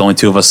correct, it's only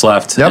 2 of us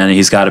left, Yep. and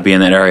he's got to be in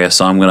that area.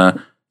 So I'm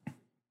gonna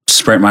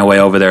sprint my way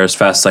over there as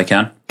fast as I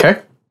can.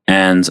 Okay.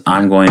 And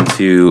I'm going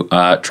to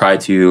try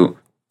to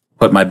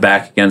put my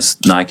back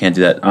against... No, I can't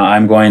do that.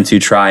 I'm going to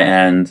try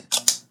and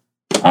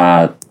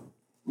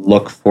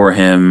look for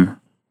him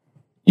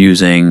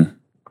using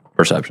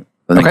perception.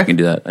 I think I can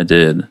do that. I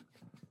did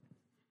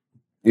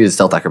Use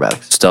stealth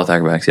acrobatics. stealth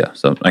acrobatics, yeah.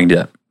 So I can do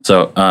that.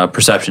 So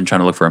perception,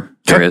 trying to look for him.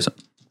 There he is.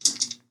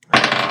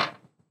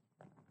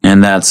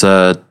 And that's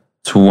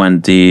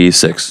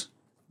 26.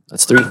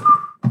 That's 3.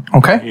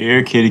 Okay.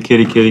 Here,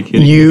 kitty.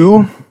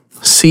 You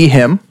see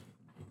him.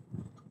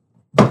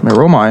 Let me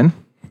roll mine.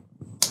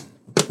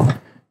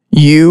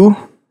 You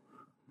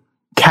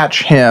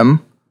catch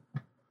him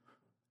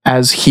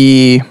as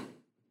he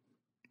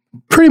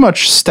pretty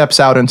much steps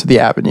out into the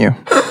avenue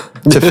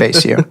to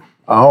face you.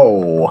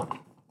 Oh.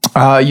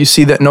 You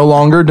see that no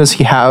longer does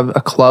he have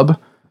a club,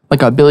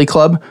 like a billy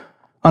club,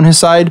 on his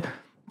side,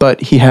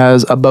 but he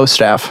has a bow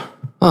staff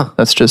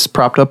that's just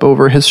propped up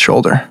over his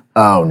shoulder.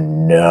 Oh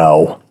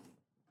no.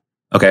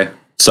 Okay.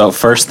 So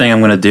first thing I'm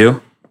going to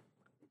do,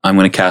 I'm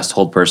going to cast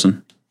Hold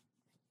Person.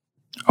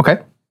 Okay.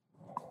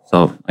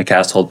 So I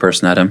cast Hold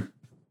Person at him.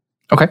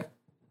 Okay.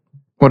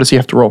 What does he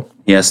have to roll?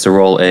 He has to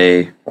roll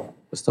a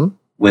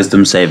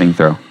Wisdom saving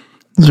throw.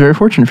 It's very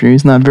fortunate for you.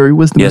 He's not very He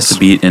wisdomous. has to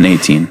beat an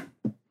 18.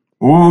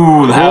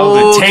 Ooh, how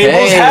the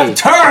tables Okay. have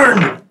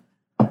turned.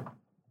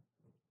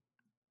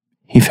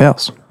 He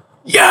fails.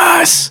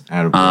 Yes!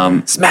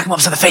 Attaboy. Smack him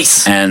upside the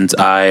face. And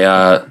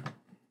I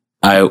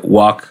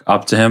walk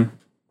up to him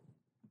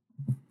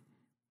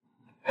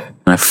and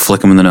I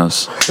flick him in the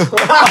nose.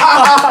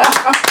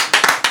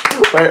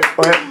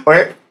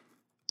 Wait.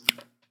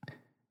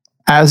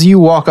 As you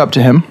walk up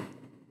to him,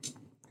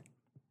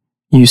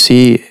 you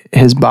see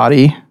his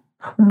body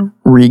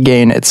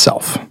regain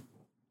itself.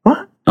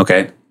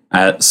 Okay.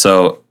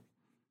 So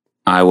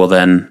I will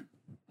then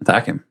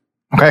attack him.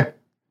 Okay.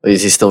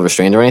 Is he still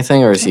restrained or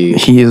anything, or is he?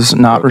 He is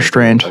not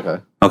restrained.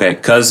 Okay. Okay,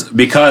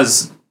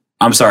 because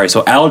I'm sorry.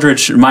 So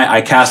Eldritch,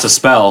 I cast a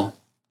spell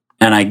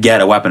and I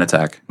get a weapon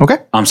attack. Okay.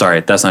 I'm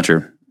sorry, that's not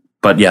true.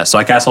 But yeah, so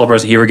I cast Hold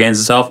Person. He regains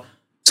himself,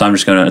 so I'm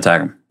just going to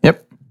attack him.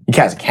 Yep. You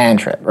cast a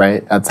cantrip,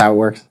 right? That's how it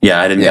works.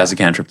 Yeah, I didn't cast a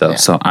cantrip though,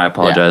 so I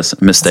apologize.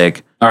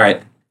 Mistake. All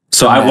right.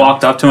 So I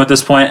walked up to him at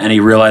this point, and he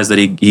realized that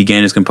he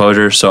gained his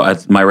composure. So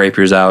my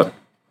rapier's out.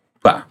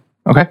 Wow.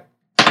 Okay.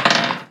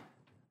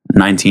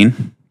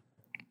 19.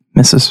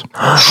 Misses.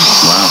 Wow.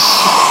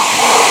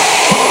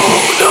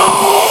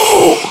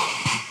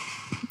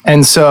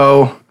 And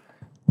so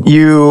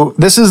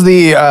this is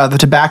the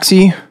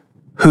Tabaxi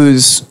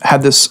who's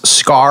had this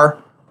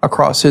scar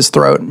across his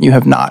throat. You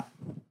have not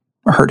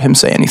heard him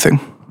say anything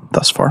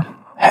thus far,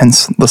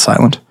 hence the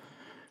silent.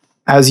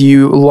 As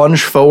you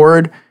lunge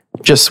forward,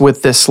 just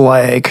with this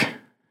that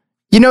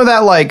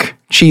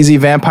cheesy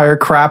vampire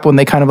crap when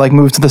they kind of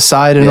move to the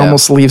side and it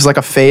almost leaves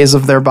a phase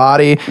of their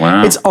body.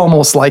 Wow. It's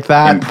almost like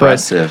that.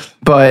 Impressive.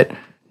 But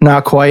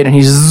not quite. And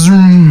he's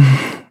zoom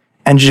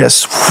and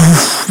just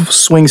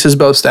swings his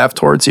bow staff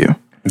towards you.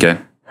 Okay.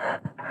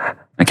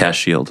 I cast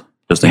shield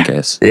just in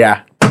case.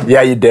 Yeah,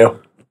 you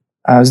do.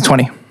 It's a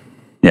 20.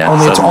 Yeah.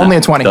 Only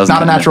a 20, doesn't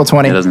not a hit. natural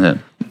 20. It doesn't hit.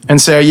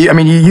 And so you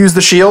use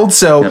the shield,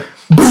 so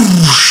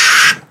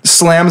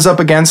slams up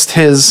against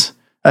his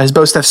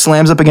bow staff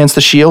slams up against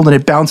the shield and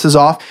it bounces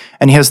off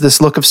and he has this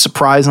look of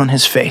surprise on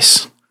his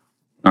face.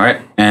 All right.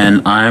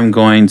 And I'm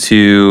going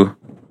to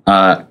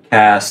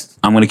cast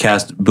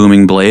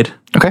Booming Blade.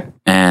 Okay.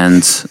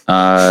 And so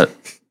I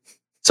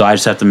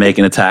just have to make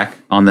an attack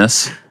on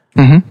this.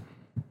 Mm-hmm.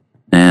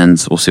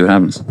 And we'll see what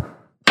happens.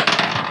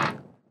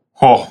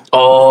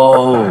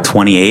 Oh,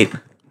 28.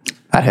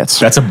 That hits.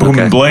 that's a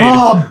booming blade.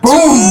 And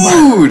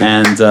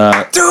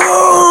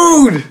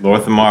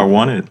Lorthamar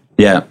won it.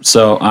 yeah,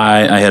 so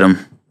I hit him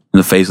in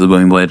the face with the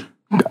Booming Blade.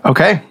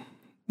 Okay.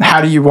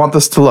 How do you want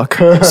this to look?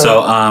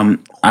 So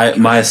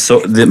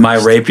my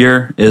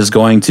rapier is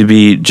going to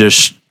be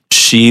just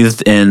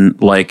sheathed in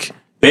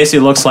basically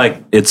it looks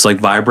like it's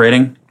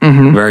vibrating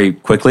very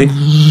quickly.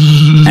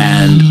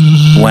 And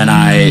when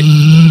I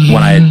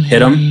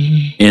hit him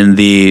in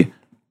the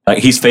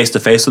he's face to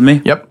face with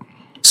me. Yep.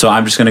 So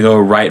I'm just gonna go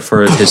right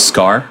for his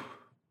scar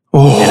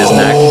in his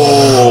neck.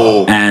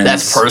 And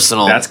That's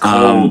personal. That's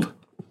cold.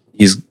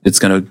 it's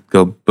gonna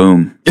go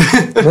boom.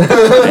 And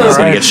he's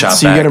gonna get shot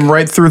So back. you get him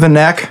right through the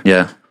neck.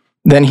 Yeah.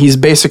 Then he's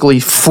basically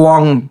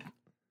flung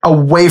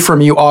away from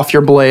you off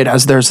your blade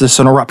as there's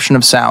an eruption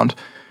of sound.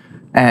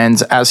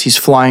 And as he's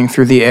flying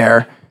through the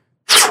air,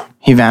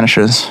 he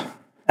vanishes.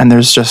 And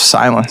there's just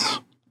silence.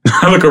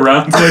 I look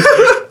around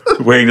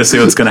waiting to see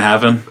what's gonna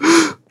happen.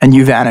 And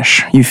you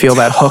vanish. You feel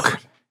that hook.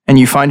 And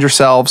you find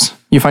yourself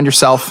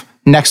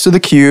next to the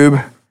cube.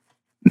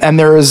 And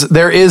there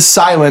is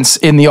silence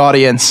in the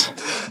audience.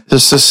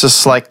 There's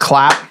just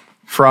clap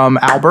from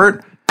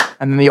Albert.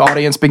 And then the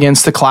audience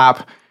begins to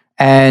clap.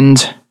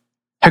 And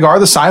Hagar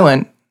the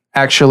Silent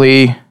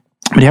actually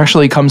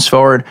comes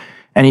forward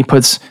and he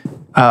puts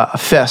a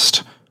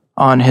fist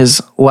on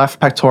his left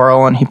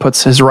pectoral and he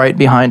puts his right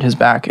behind his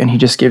back and he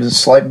just gives a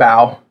slight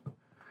bow.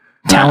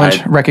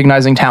 Talent,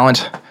 recognizing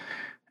talent.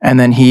 and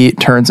then he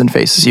turns and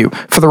faces you.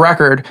 For the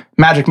record,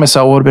 Magic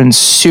Missile would have been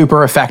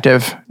super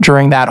effective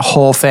during that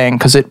whole thing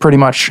because it pretty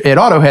much it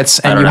auto hits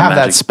and you have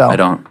that spell. I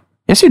don't.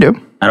 Yes, you do.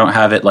 I don't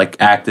have it like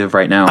active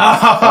right now. Is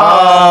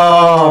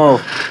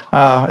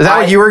that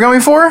what you were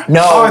going for?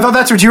 No. Oh, I thought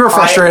that's what you were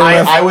frustrated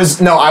with. I was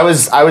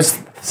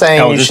saying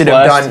you Eldritch should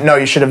have Blast? done. No,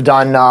 you should have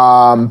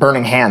done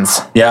Burning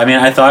Hands. Yeah, I mean,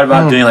 I thought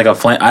about doing like a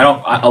flame.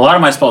 A lot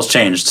of my spells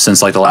changed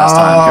since like the last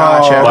time.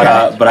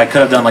 Gotcha. But I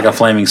could have done like a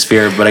flaming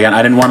sphere. But again,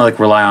 I didn't want to like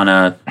rely on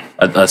a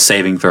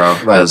saving throw.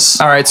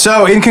 All right.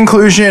 So in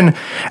conclusion,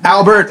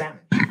 Albert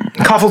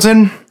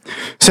Cuffleton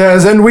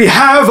says, "And we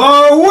have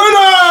a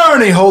winner!"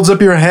 And he holds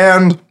up your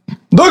hand.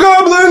 The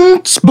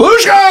Goblin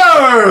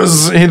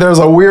Splooshers! There's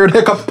a weird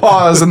hiccup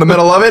pause in the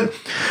middle of it.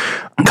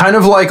 Kind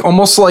of like,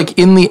 almost like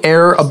in the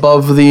air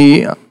above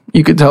the,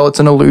 you could tell it's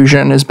an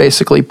illusion, is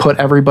basically put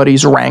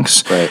everybody's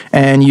ranks. Right.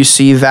 And you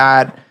see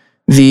that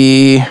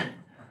the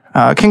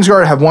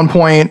Kingsguard have 1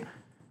 point.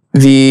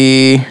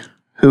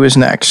 Who is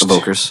next?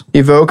 Evokers.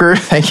 Evoker,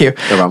 thank you.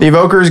 problem. The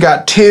Evoker's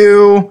got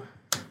 2.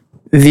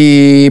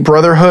 The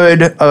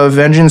Brotherhood of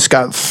Vengeance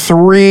got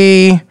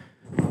 3.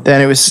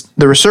 Then it was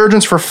the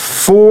Resurgence for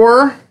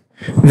 4.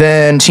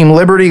 Then Team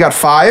Liberty got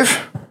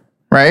 5,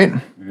 right?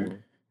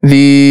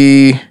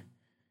 The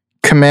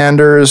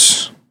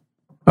Commanders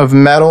of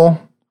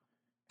Metal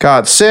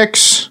got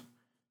 6.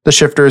 The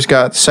Shifters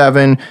got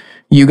 7.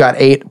 You got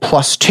 8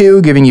 plus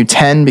 2, giving you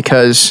 10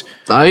 because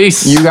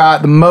Nice. you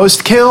got the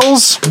most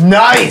kills.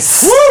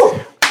 Nice. Woo!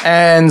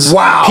 And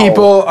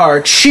people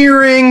are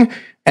cheering,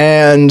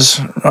 and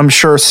I'm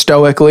sure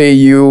stoically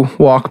you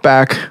walk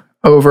back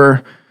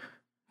over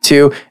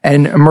to,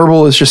 and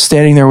Merble is just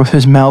standing there with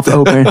his mouth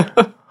open.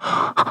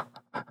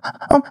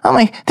 I'm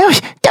like,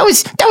 that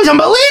was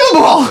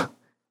unbelievable.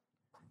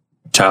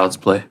 Child's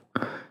play.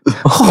 Okay.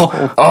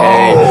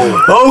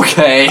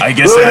 I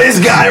guess Look at this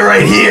guy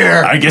right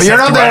here. I guess You're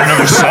I have not to write there.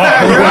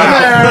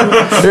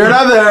 another song. You're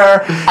not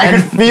there. I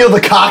could feel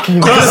the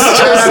cockiness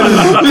just from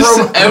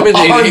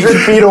emanating.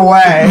 100 feet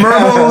away.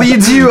 Merble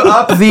leads you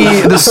up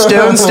the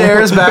stone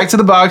stairs back to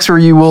the box where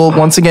you will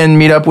once again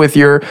meet up with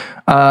your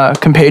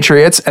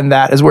compatriots, and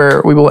that is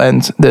where we will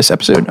end this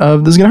episode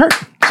of This Is Gonna Hurt.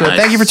 So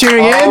thank you for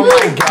tuning in. Oh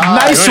my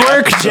God. Nice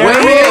work, Way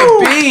Jeremy. to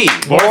be.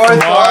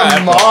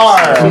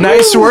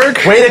 Nice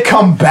work. Way to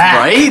come back.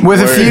 Right?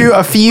 With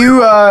a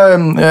few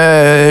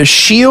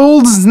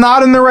shields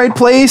not in the right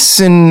place,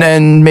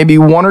 and maybe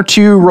 1 or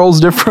 2 rolls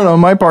different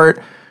on my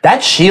part.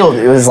 That shield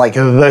was like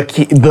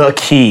the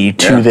key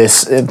to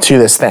this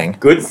thing.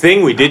 Good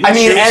thing we didn't. I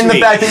mean, and the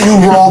fact that you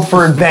rolled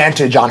for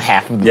advantage on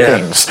half of the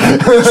things.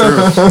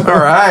 All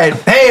right.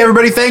 Hey,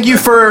 everybody. Thank you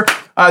for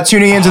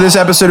tuning into this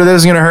episode of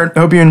This Is Gonna Hurt.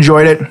 Hope you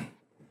enjoyed it.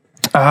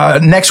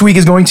 Next week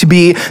is going to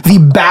be the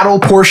battle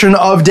portion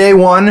of day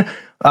 1.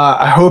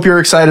 I hope you're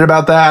excited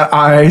about that.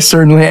 I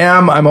certainly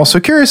am. I'm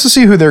also curious to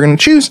see who they're going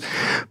to choose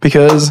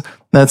because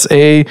that's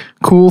a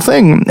cool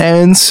thing.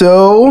 And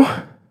so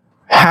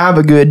have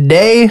a good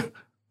day,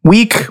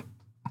 week,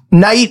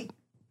 night,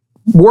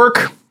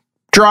 work,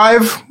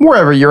 drive,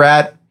 wherever you're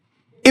at.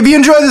 If you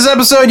enjoyed this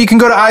episode, you can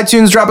go to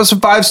iTunes, drop us a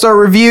 5-star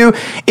review.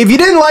 If you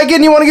didn't like it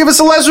and you want to give us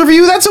a less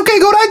review, that's okay.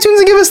 Go to iTunes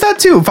and give us that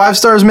too. 5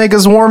 stars make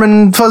us warm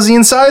and fuzzy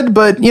inside,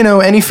 but you know,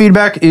 any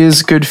feedback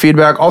is good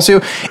feedback. Also,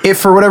 if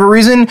for whatever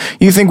reason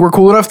you think we're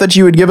cool enough that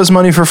you would give us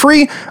money for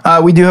free,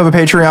 we do have a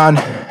Patreon.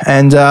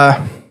 And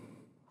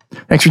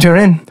thanks for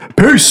tuning in.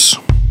 Peace.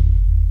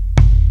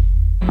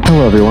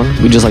 Hello, everyone.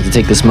 We'd just like to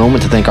take this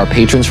moment to thank our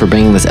patrons for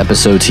bringing this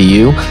episode to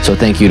you. So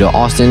thank you to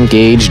Austin,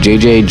 Gage,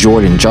 JJ,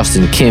 Jordan,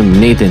 Justin, Kim,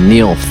 Nathan,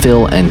 Neil,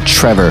 Phil, and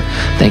Trevor.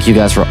 Thank you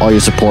guys for all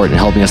your support and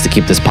helping us to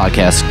keep this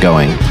podcast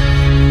going.